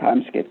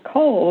sometimes get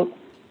cold,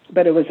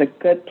 but it was a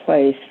good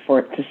place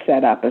to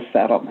set up a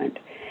settlement.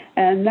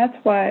 And that's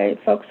why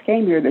folks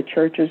came here. The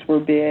churches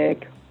were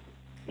big.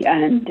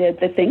 and did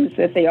the things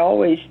that they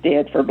always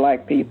did for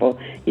black people.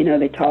 You know,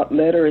 they taught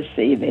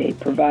literacy. They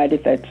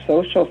provided that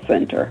social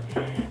center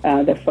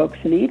that folks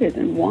needed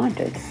and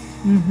wanted.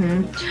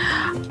 Mm-hmm.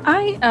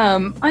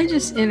 I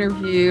just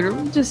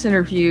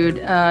interviewed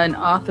an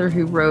author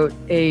who wrote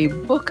a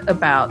book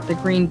about the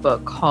Green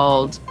Book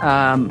called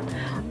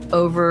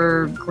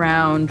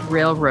Overground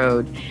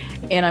Railroad,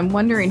 and I'm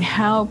wondering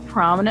how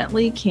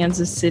prominently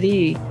Kansas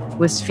City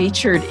was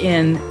featured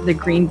in the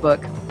Green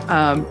Book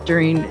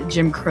during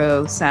Jim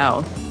Crow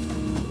South.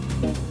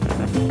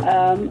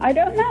 I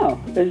don't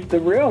know is the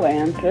real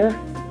answer.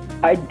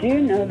 I do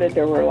know that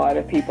there were a lot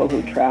of people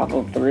who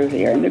traveled through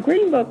here, and the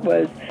Green Book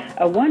was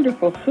a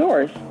wonderful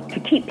source to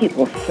keep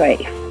people safe.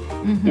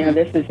 Mm-hmm. You know,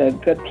 this is a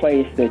good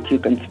place that you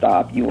can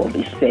stop. You will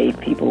be safe.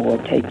 People will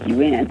take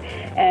you in.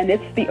 And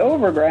it's the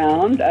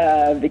overground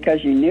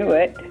because you knew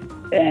it,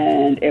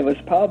 and it was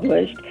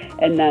published,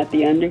 and not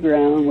the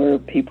underground where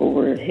people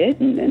were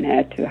hidden and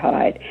had to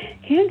hide.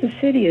 Kansas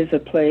City is a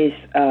place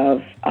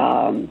of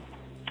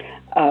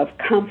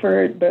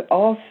comfort, but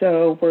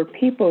also where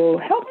people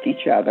helped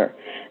each other.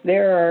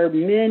 There are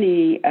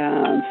many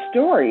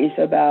stories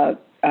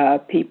about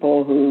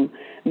people who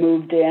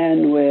moved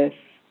in with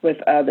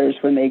others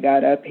when they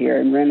got up here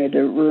and rented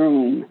a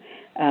room,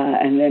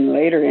 and then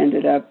later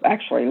ended up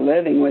actually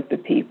living with the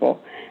people.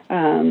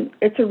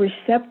 It's a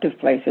receptive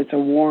place. It's a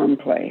warm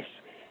place.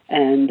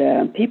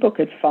 And people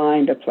could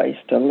find a place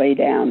to lay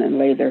down and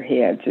lay their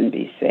heads and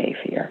be safe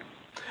here.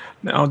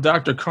 Now,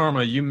 Dr.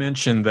 Karma, you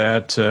mentioned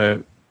that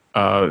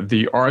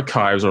the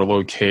archives are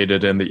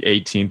located in the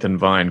 18th and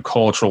Vine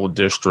Cultural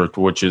District,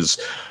 which is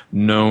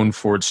known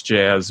for its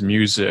jazz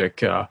music.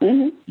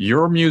 Mm-hmm.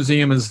 Your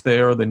museum is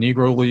there, the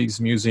Negro Leagues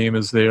Museum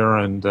is there,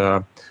 and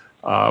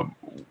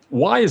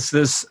why is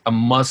this a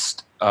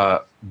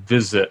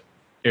must-visit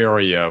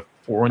area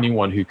for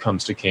anyone who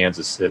comes to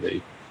Kansas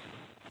City?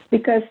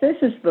 Because this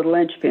is the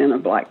linchpin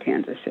of Black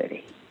Kansas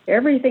City.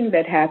 Everything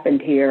that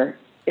happened here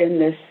in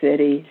this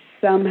city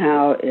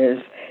somehow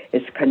is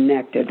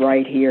connected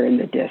right here in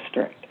the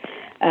district.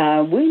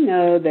 We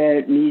know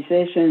that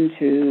musicians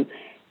who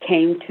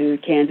came to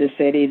Kansas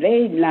City,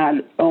 they not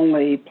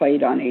only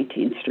played on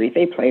 18th Street,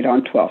 they played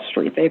on 12th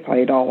Street, they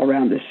played all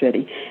around the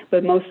city,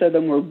 but most of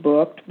them were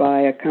booked by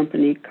a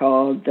company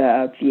called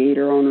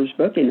Theater Owners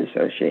Booking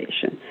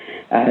Association,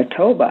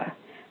 TOBA.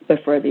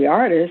 But for the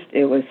artist,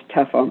 it was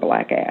tough on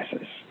black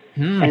asses.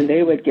 And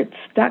they would get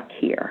stuck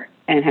here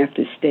and have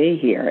to stay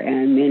here.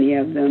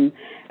 And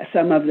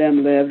some of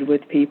them lived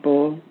with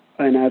people,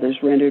 and others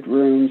rented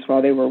rooms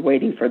while they were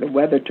waiting for the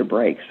weather to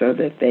break so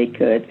that they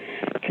could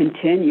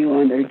continue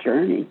on their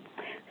journey.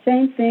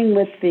 Same thing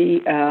with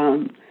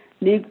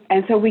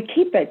and so we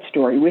keep that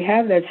story. We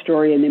have that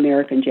story in the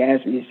American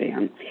Jazz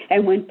Museum.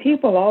 And when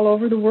people all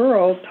over the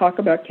world talk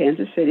about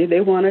Kansas City,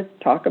 they want to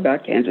talk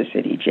about Kansas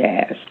City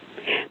jazz.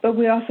 But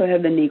we also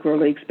have the Negro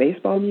Leagues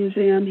Baseball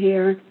Museum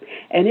here,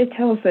 and it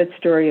tells that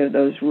story of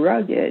those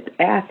rugged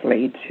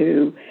athletes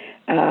who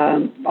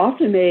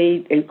often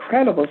made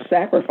incredible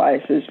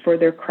sacrifices for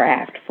their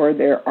craft, for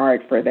their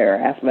art, for their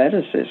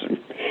athleticism.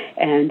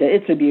 And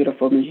it's a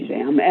beautiful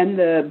museum. And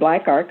the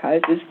Black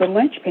Archives is the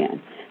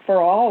linchpin for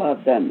all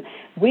of them.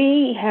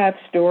 We have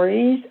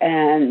stories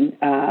and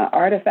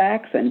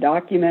artifacts and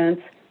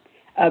documents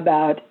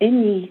about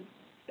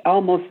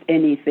almost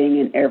anything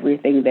and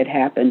everything that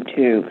happened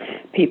to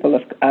people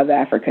of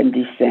African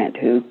descent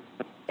who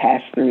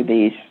passed through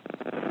these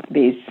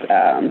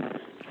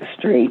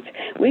streets.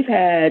 We've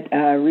had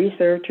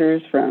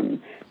researchers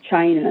from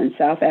China and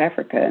South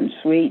Africa and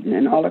Sweden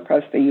and all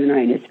across the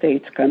United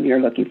States come here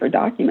looking for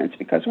documents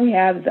because we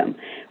have them.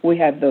 We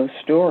have those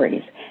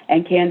stories.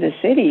 And Kansas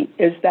City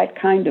is that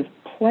kind of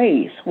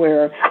place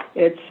where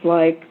it's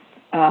like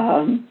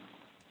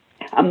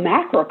a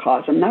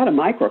macrocosm, not a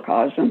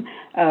microcosm,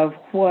 of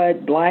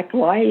what black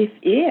life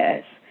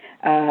is.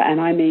 And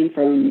I mean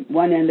from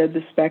one end of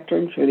the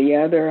spectrum to the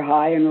other,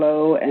 high and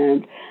low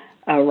and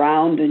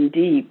around and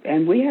deep.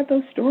 And we have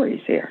those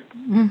stories here.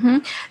 Mm-hmm.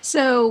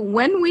 So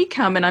when we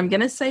come, and I'm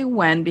going to say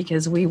when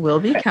because we will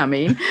be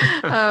coming.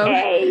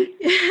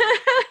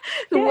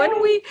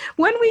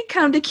 When we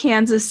come to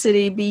Kansas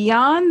City,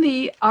 beyond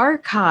the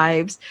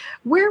archives,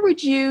 where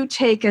would you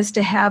take us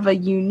to have a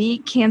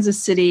unique Kansas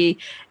City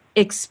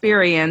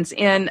experience?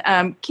 And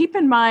keep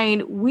in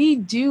mind, we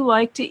do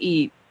like to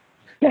eat.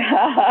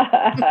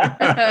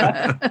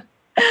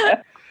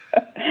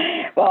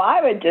 Well,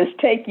 I would just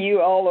take you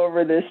all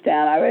over this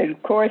town. I would,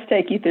 of course,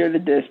 take you through the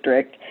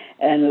district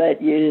and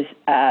let you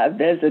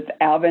visit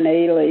the Alvin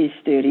Ailey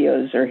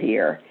Studios are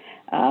here.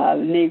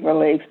 Negro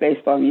Leagues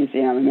Baseball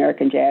Museum,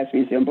 American Jazz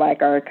Museum,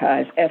 Black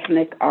Archives,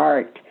 Ethnic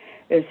Art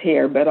is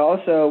here. But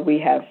also we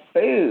have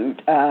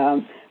food.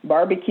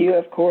 Barbecue,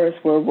 of course,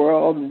 we're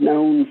world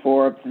known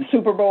for. The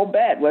Super Bowl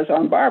bet was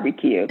on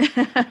barbecue.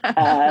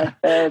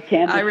 So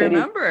Kansas I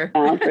remember. City's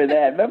known for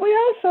that. But we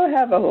also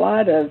have a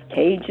lot of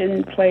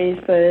Cajun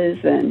places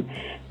and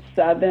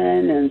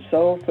Southern and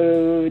soul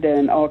food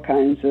and all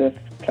kinds of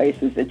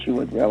places that you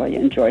would really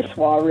enjoy.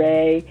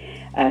 Soiree.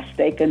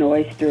 Steak and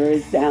Oyster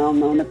is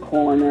down on the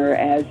corner,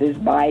 as is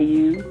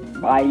Bayou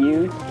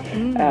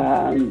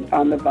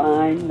on the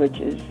Vine, which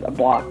is a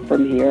block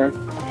from here.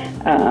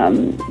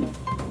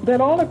 But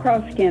all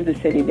across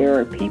Kansas City, there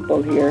are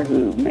people here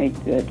who make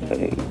good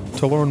food.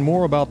 To learn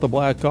more about the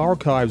Black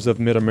Archives of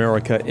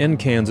Mid-America in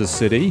Kansas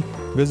City,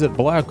 visit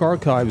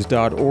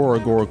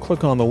blackarchives.org or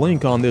click on the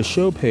link on this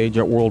show page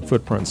at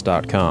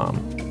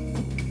worldfootprints.com.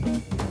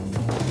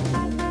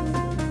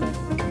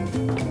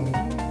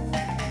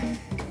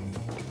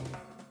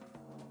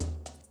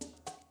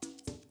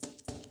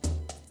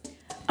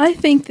 I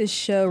think this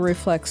show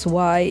reflects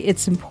why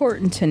it's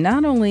important to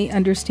not only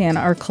understand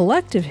our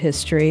collective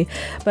history,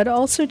 but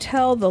also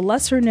tell the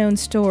lesser-known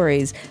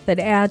stories that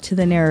add to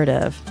the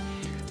narrative.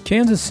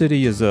 Kansas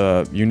City is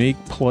a unique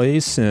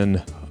place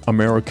in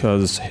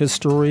America's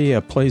history,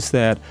 a place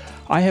that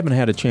I haven't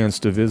had a chance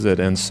to visit,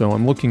 and so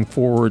I'm looking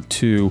forward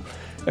to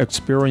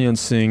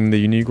experiencing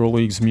the Negro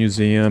Leagues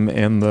Museum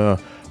and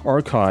the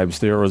archives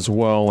there as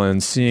well,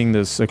 and seeing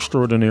this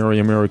extraordinary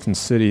American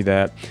city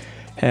that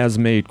has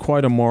made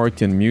quite a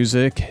mark in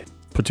music,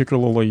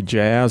 particularly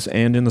jazz,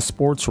 and in the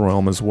sports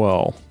realm as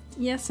well.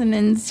 Yes,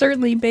 and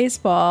certainly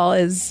baseball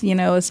is,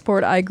 a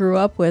sport I grew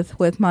up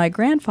with my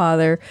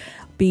grandfather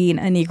being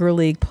a Negro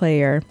League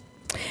player.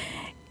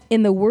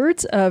 In the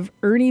words of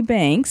Ernie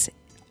Banks,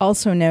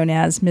 also known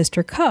as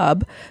Mr.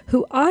 Cub,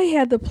 who I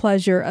had the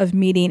pleasure of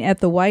meeting at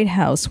the White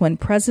House when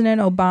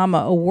President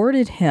Obama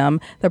awarded him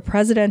the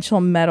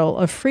Presidential Medal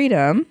of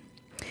Freedom,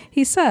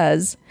 he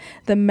says,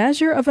 "The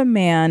measure of a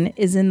man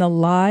is in the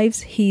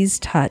lives he's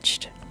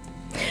touched."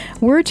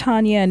 We're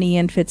Tanya and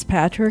Ian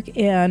Fitzpatrick,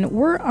 and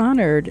we're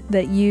honored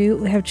that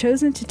you have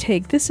chosen to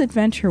take this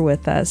adventure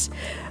with us.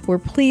 We're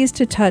pleased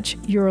to touch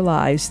your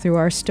lives through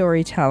our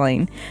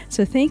storytelling.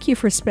 So thank you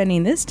for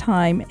spending this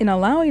time in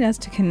allowing us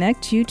to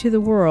connect you to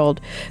the world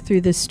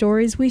through the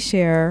stories we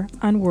share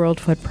on World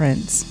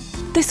Footprints.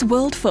 This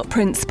World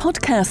Footprints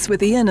podcast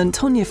with Ian and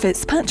Tanya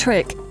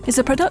Fitzpatrick is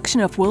a production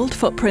of World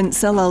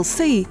Footprints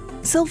LLC,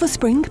 Silver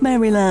Spring,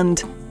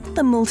 Maryland.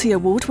 The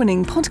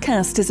multi-award-winning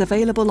podcast is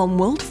available on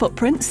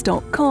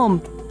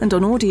worldfootprints.com and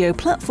on audio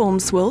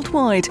platforms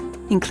worldwide,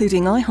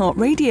 including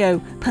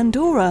iHeartRadio,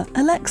 Pandora,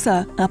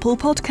 Alexa, Apple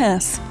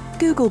Podcasts,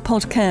 Google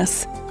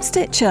Podcasts,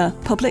 Stitcher,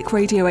 Public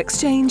Radio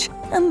Exchange,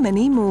 and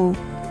many more.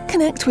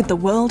 Connect with the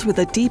world with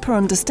a deeper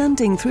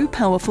understanding through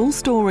powerful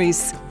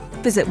stories.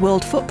 Visit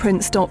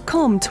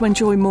worldfootprints.com to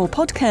enjoy more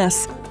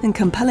podcasts and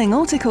compelling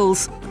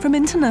articles from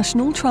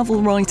international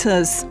travel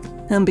writers.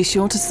 And be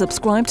sure to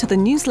subscribe to the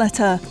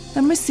newsletter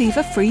and receive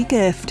a free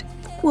gift.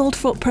 World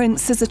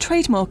Footprints is a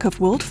trademark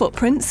of World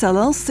Footprints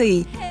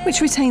LLC,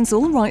 which retains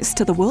all rights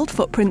to the World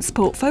Footprints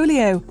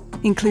portfolio,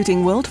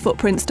 including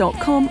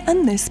worldfootprints.com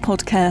and this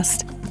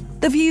podcast.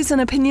 The views and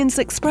opinions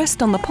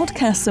expressed on the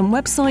podcast and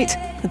website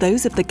are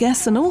those of the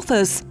guests and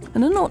authors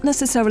and are not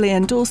necessarily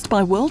endorsed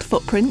by World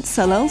Footprints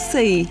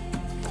LLC.